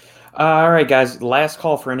 All right, guys. Last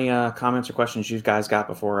call for any comments or questions you guys got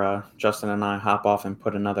before Justin and I hop off and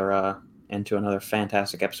put into another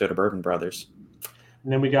fantastic episode of Bourbon Brothers.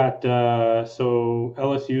 And then we got so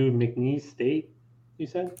LSU McNeese State, you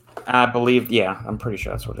said? I believe, I'm pretty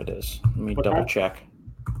sure that's what it is. Let me double check.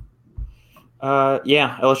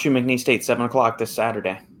 LSU McNeese State, 7:00 this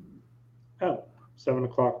Saturday. Oh,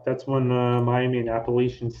 7:00. That's when Miami and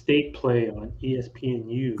Appalachian State play on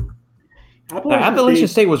ESPNU. Appalachian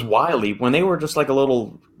State was wily when they were just like a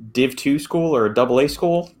little Div 2 school or a AA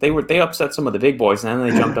school. They upset some of the big boys, and then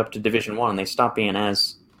they jumped up to Division 1 and they stopped being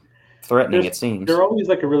as threatening, it seems. They're always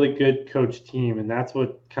like a really good coach team, and that's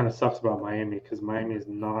what kind of sucks about Miami, because Miami is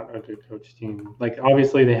not a good coach team. Like,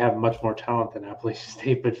 obviously they have much more talent than Appalachian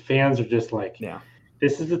State, but fans are just like,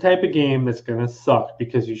 this is the type of game that's going to suck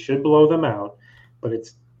because you should blow them out, but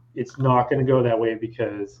it's not going to go that way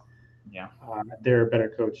because they're a better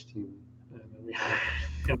coach team.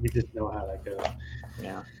 We just know how that goes.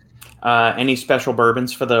 Yeah. Any special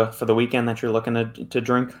bourbons for the weekend that you're looking to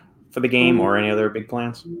drink for the game, or any other big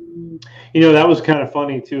plans? That was kind of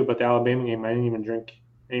funny too about the Alabama game. I didn't even drink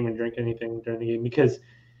anything during the game because,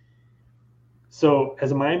 so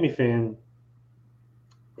as a Miami fan,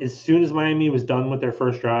 as soon as Miami was done with their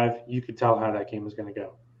first drive, you could tell how that game was going to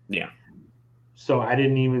go. Yeah. So I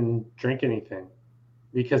didn't even drink anything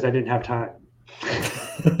because I didn't have time.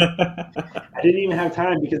 I didn't even have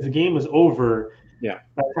time because the game was over. Yeah.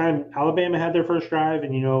 By the time Alabama had their first drive,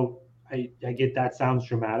 and I get that sounds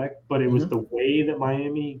dramatic, but it was the way that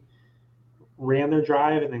Miami ran their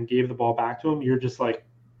drive and then gave the ball back to them. You're just like,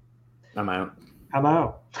 I'm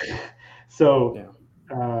out. So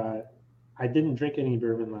I didn't drink any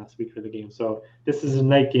bourbon last week for the game. So this is a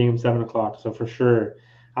night game, 7:00. So for sure,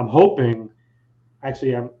 I'm hoping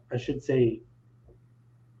Actually, I should say,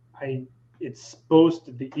 it's supposed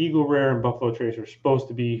to, the Eagle Rare and Buffalo Trace are supposed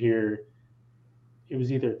to be here. It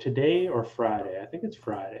was either today or Friday. I think it's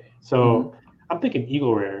Friday. So I'm thinking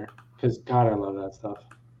Eagle Rare because God, I love that stuff.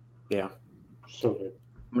 Yeah, so good.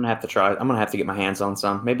 I'm gonna have to try. I'm gonna have to get my hands on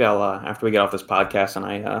some. Maybe I'll after we get off this podcast and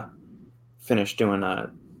I finish doing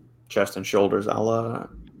chest and shoulders, I'll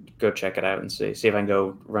go check it out and see if I can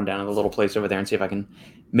go run down to the little place over there and see if I can.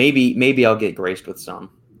 Maybe I'll get graced with some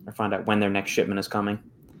or find out when their next shipment is coming,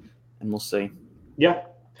 and we'll see. Yeah,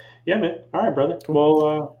 man. All right, brother.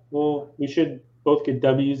 Cool. Well, we should both get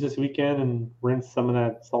W's this weekend and rinse some of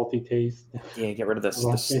that salty taste. Yeah, get rid of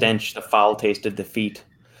the stench, the foul taste of defeat.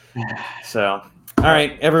 So, all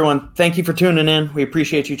right, everyone, thank you for tuning in. We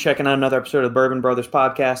appreciate you checking out another episode of the Bourbon Brothers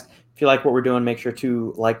podcast. If you like what we're doing, make sure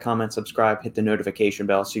to like, comment, subscribe, hit the notification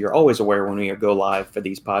bell so you're always aware when we go live for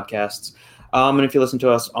these podcasts. And if you listen to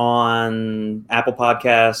us on Apple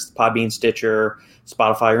Podcasts, Podbean, Stitcher,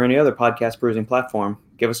 Spotify, or any other podcast perusing platform,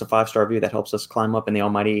 give us a 5-star review. That helps us climb up in the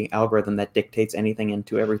almighty algorithm that dictates anything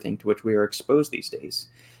into everything to which we are exposed these days.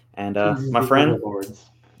 And my friend,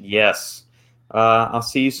 yes. I'll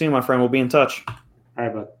see you soon, my friend. We'll be in touch. All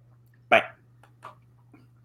right, bud.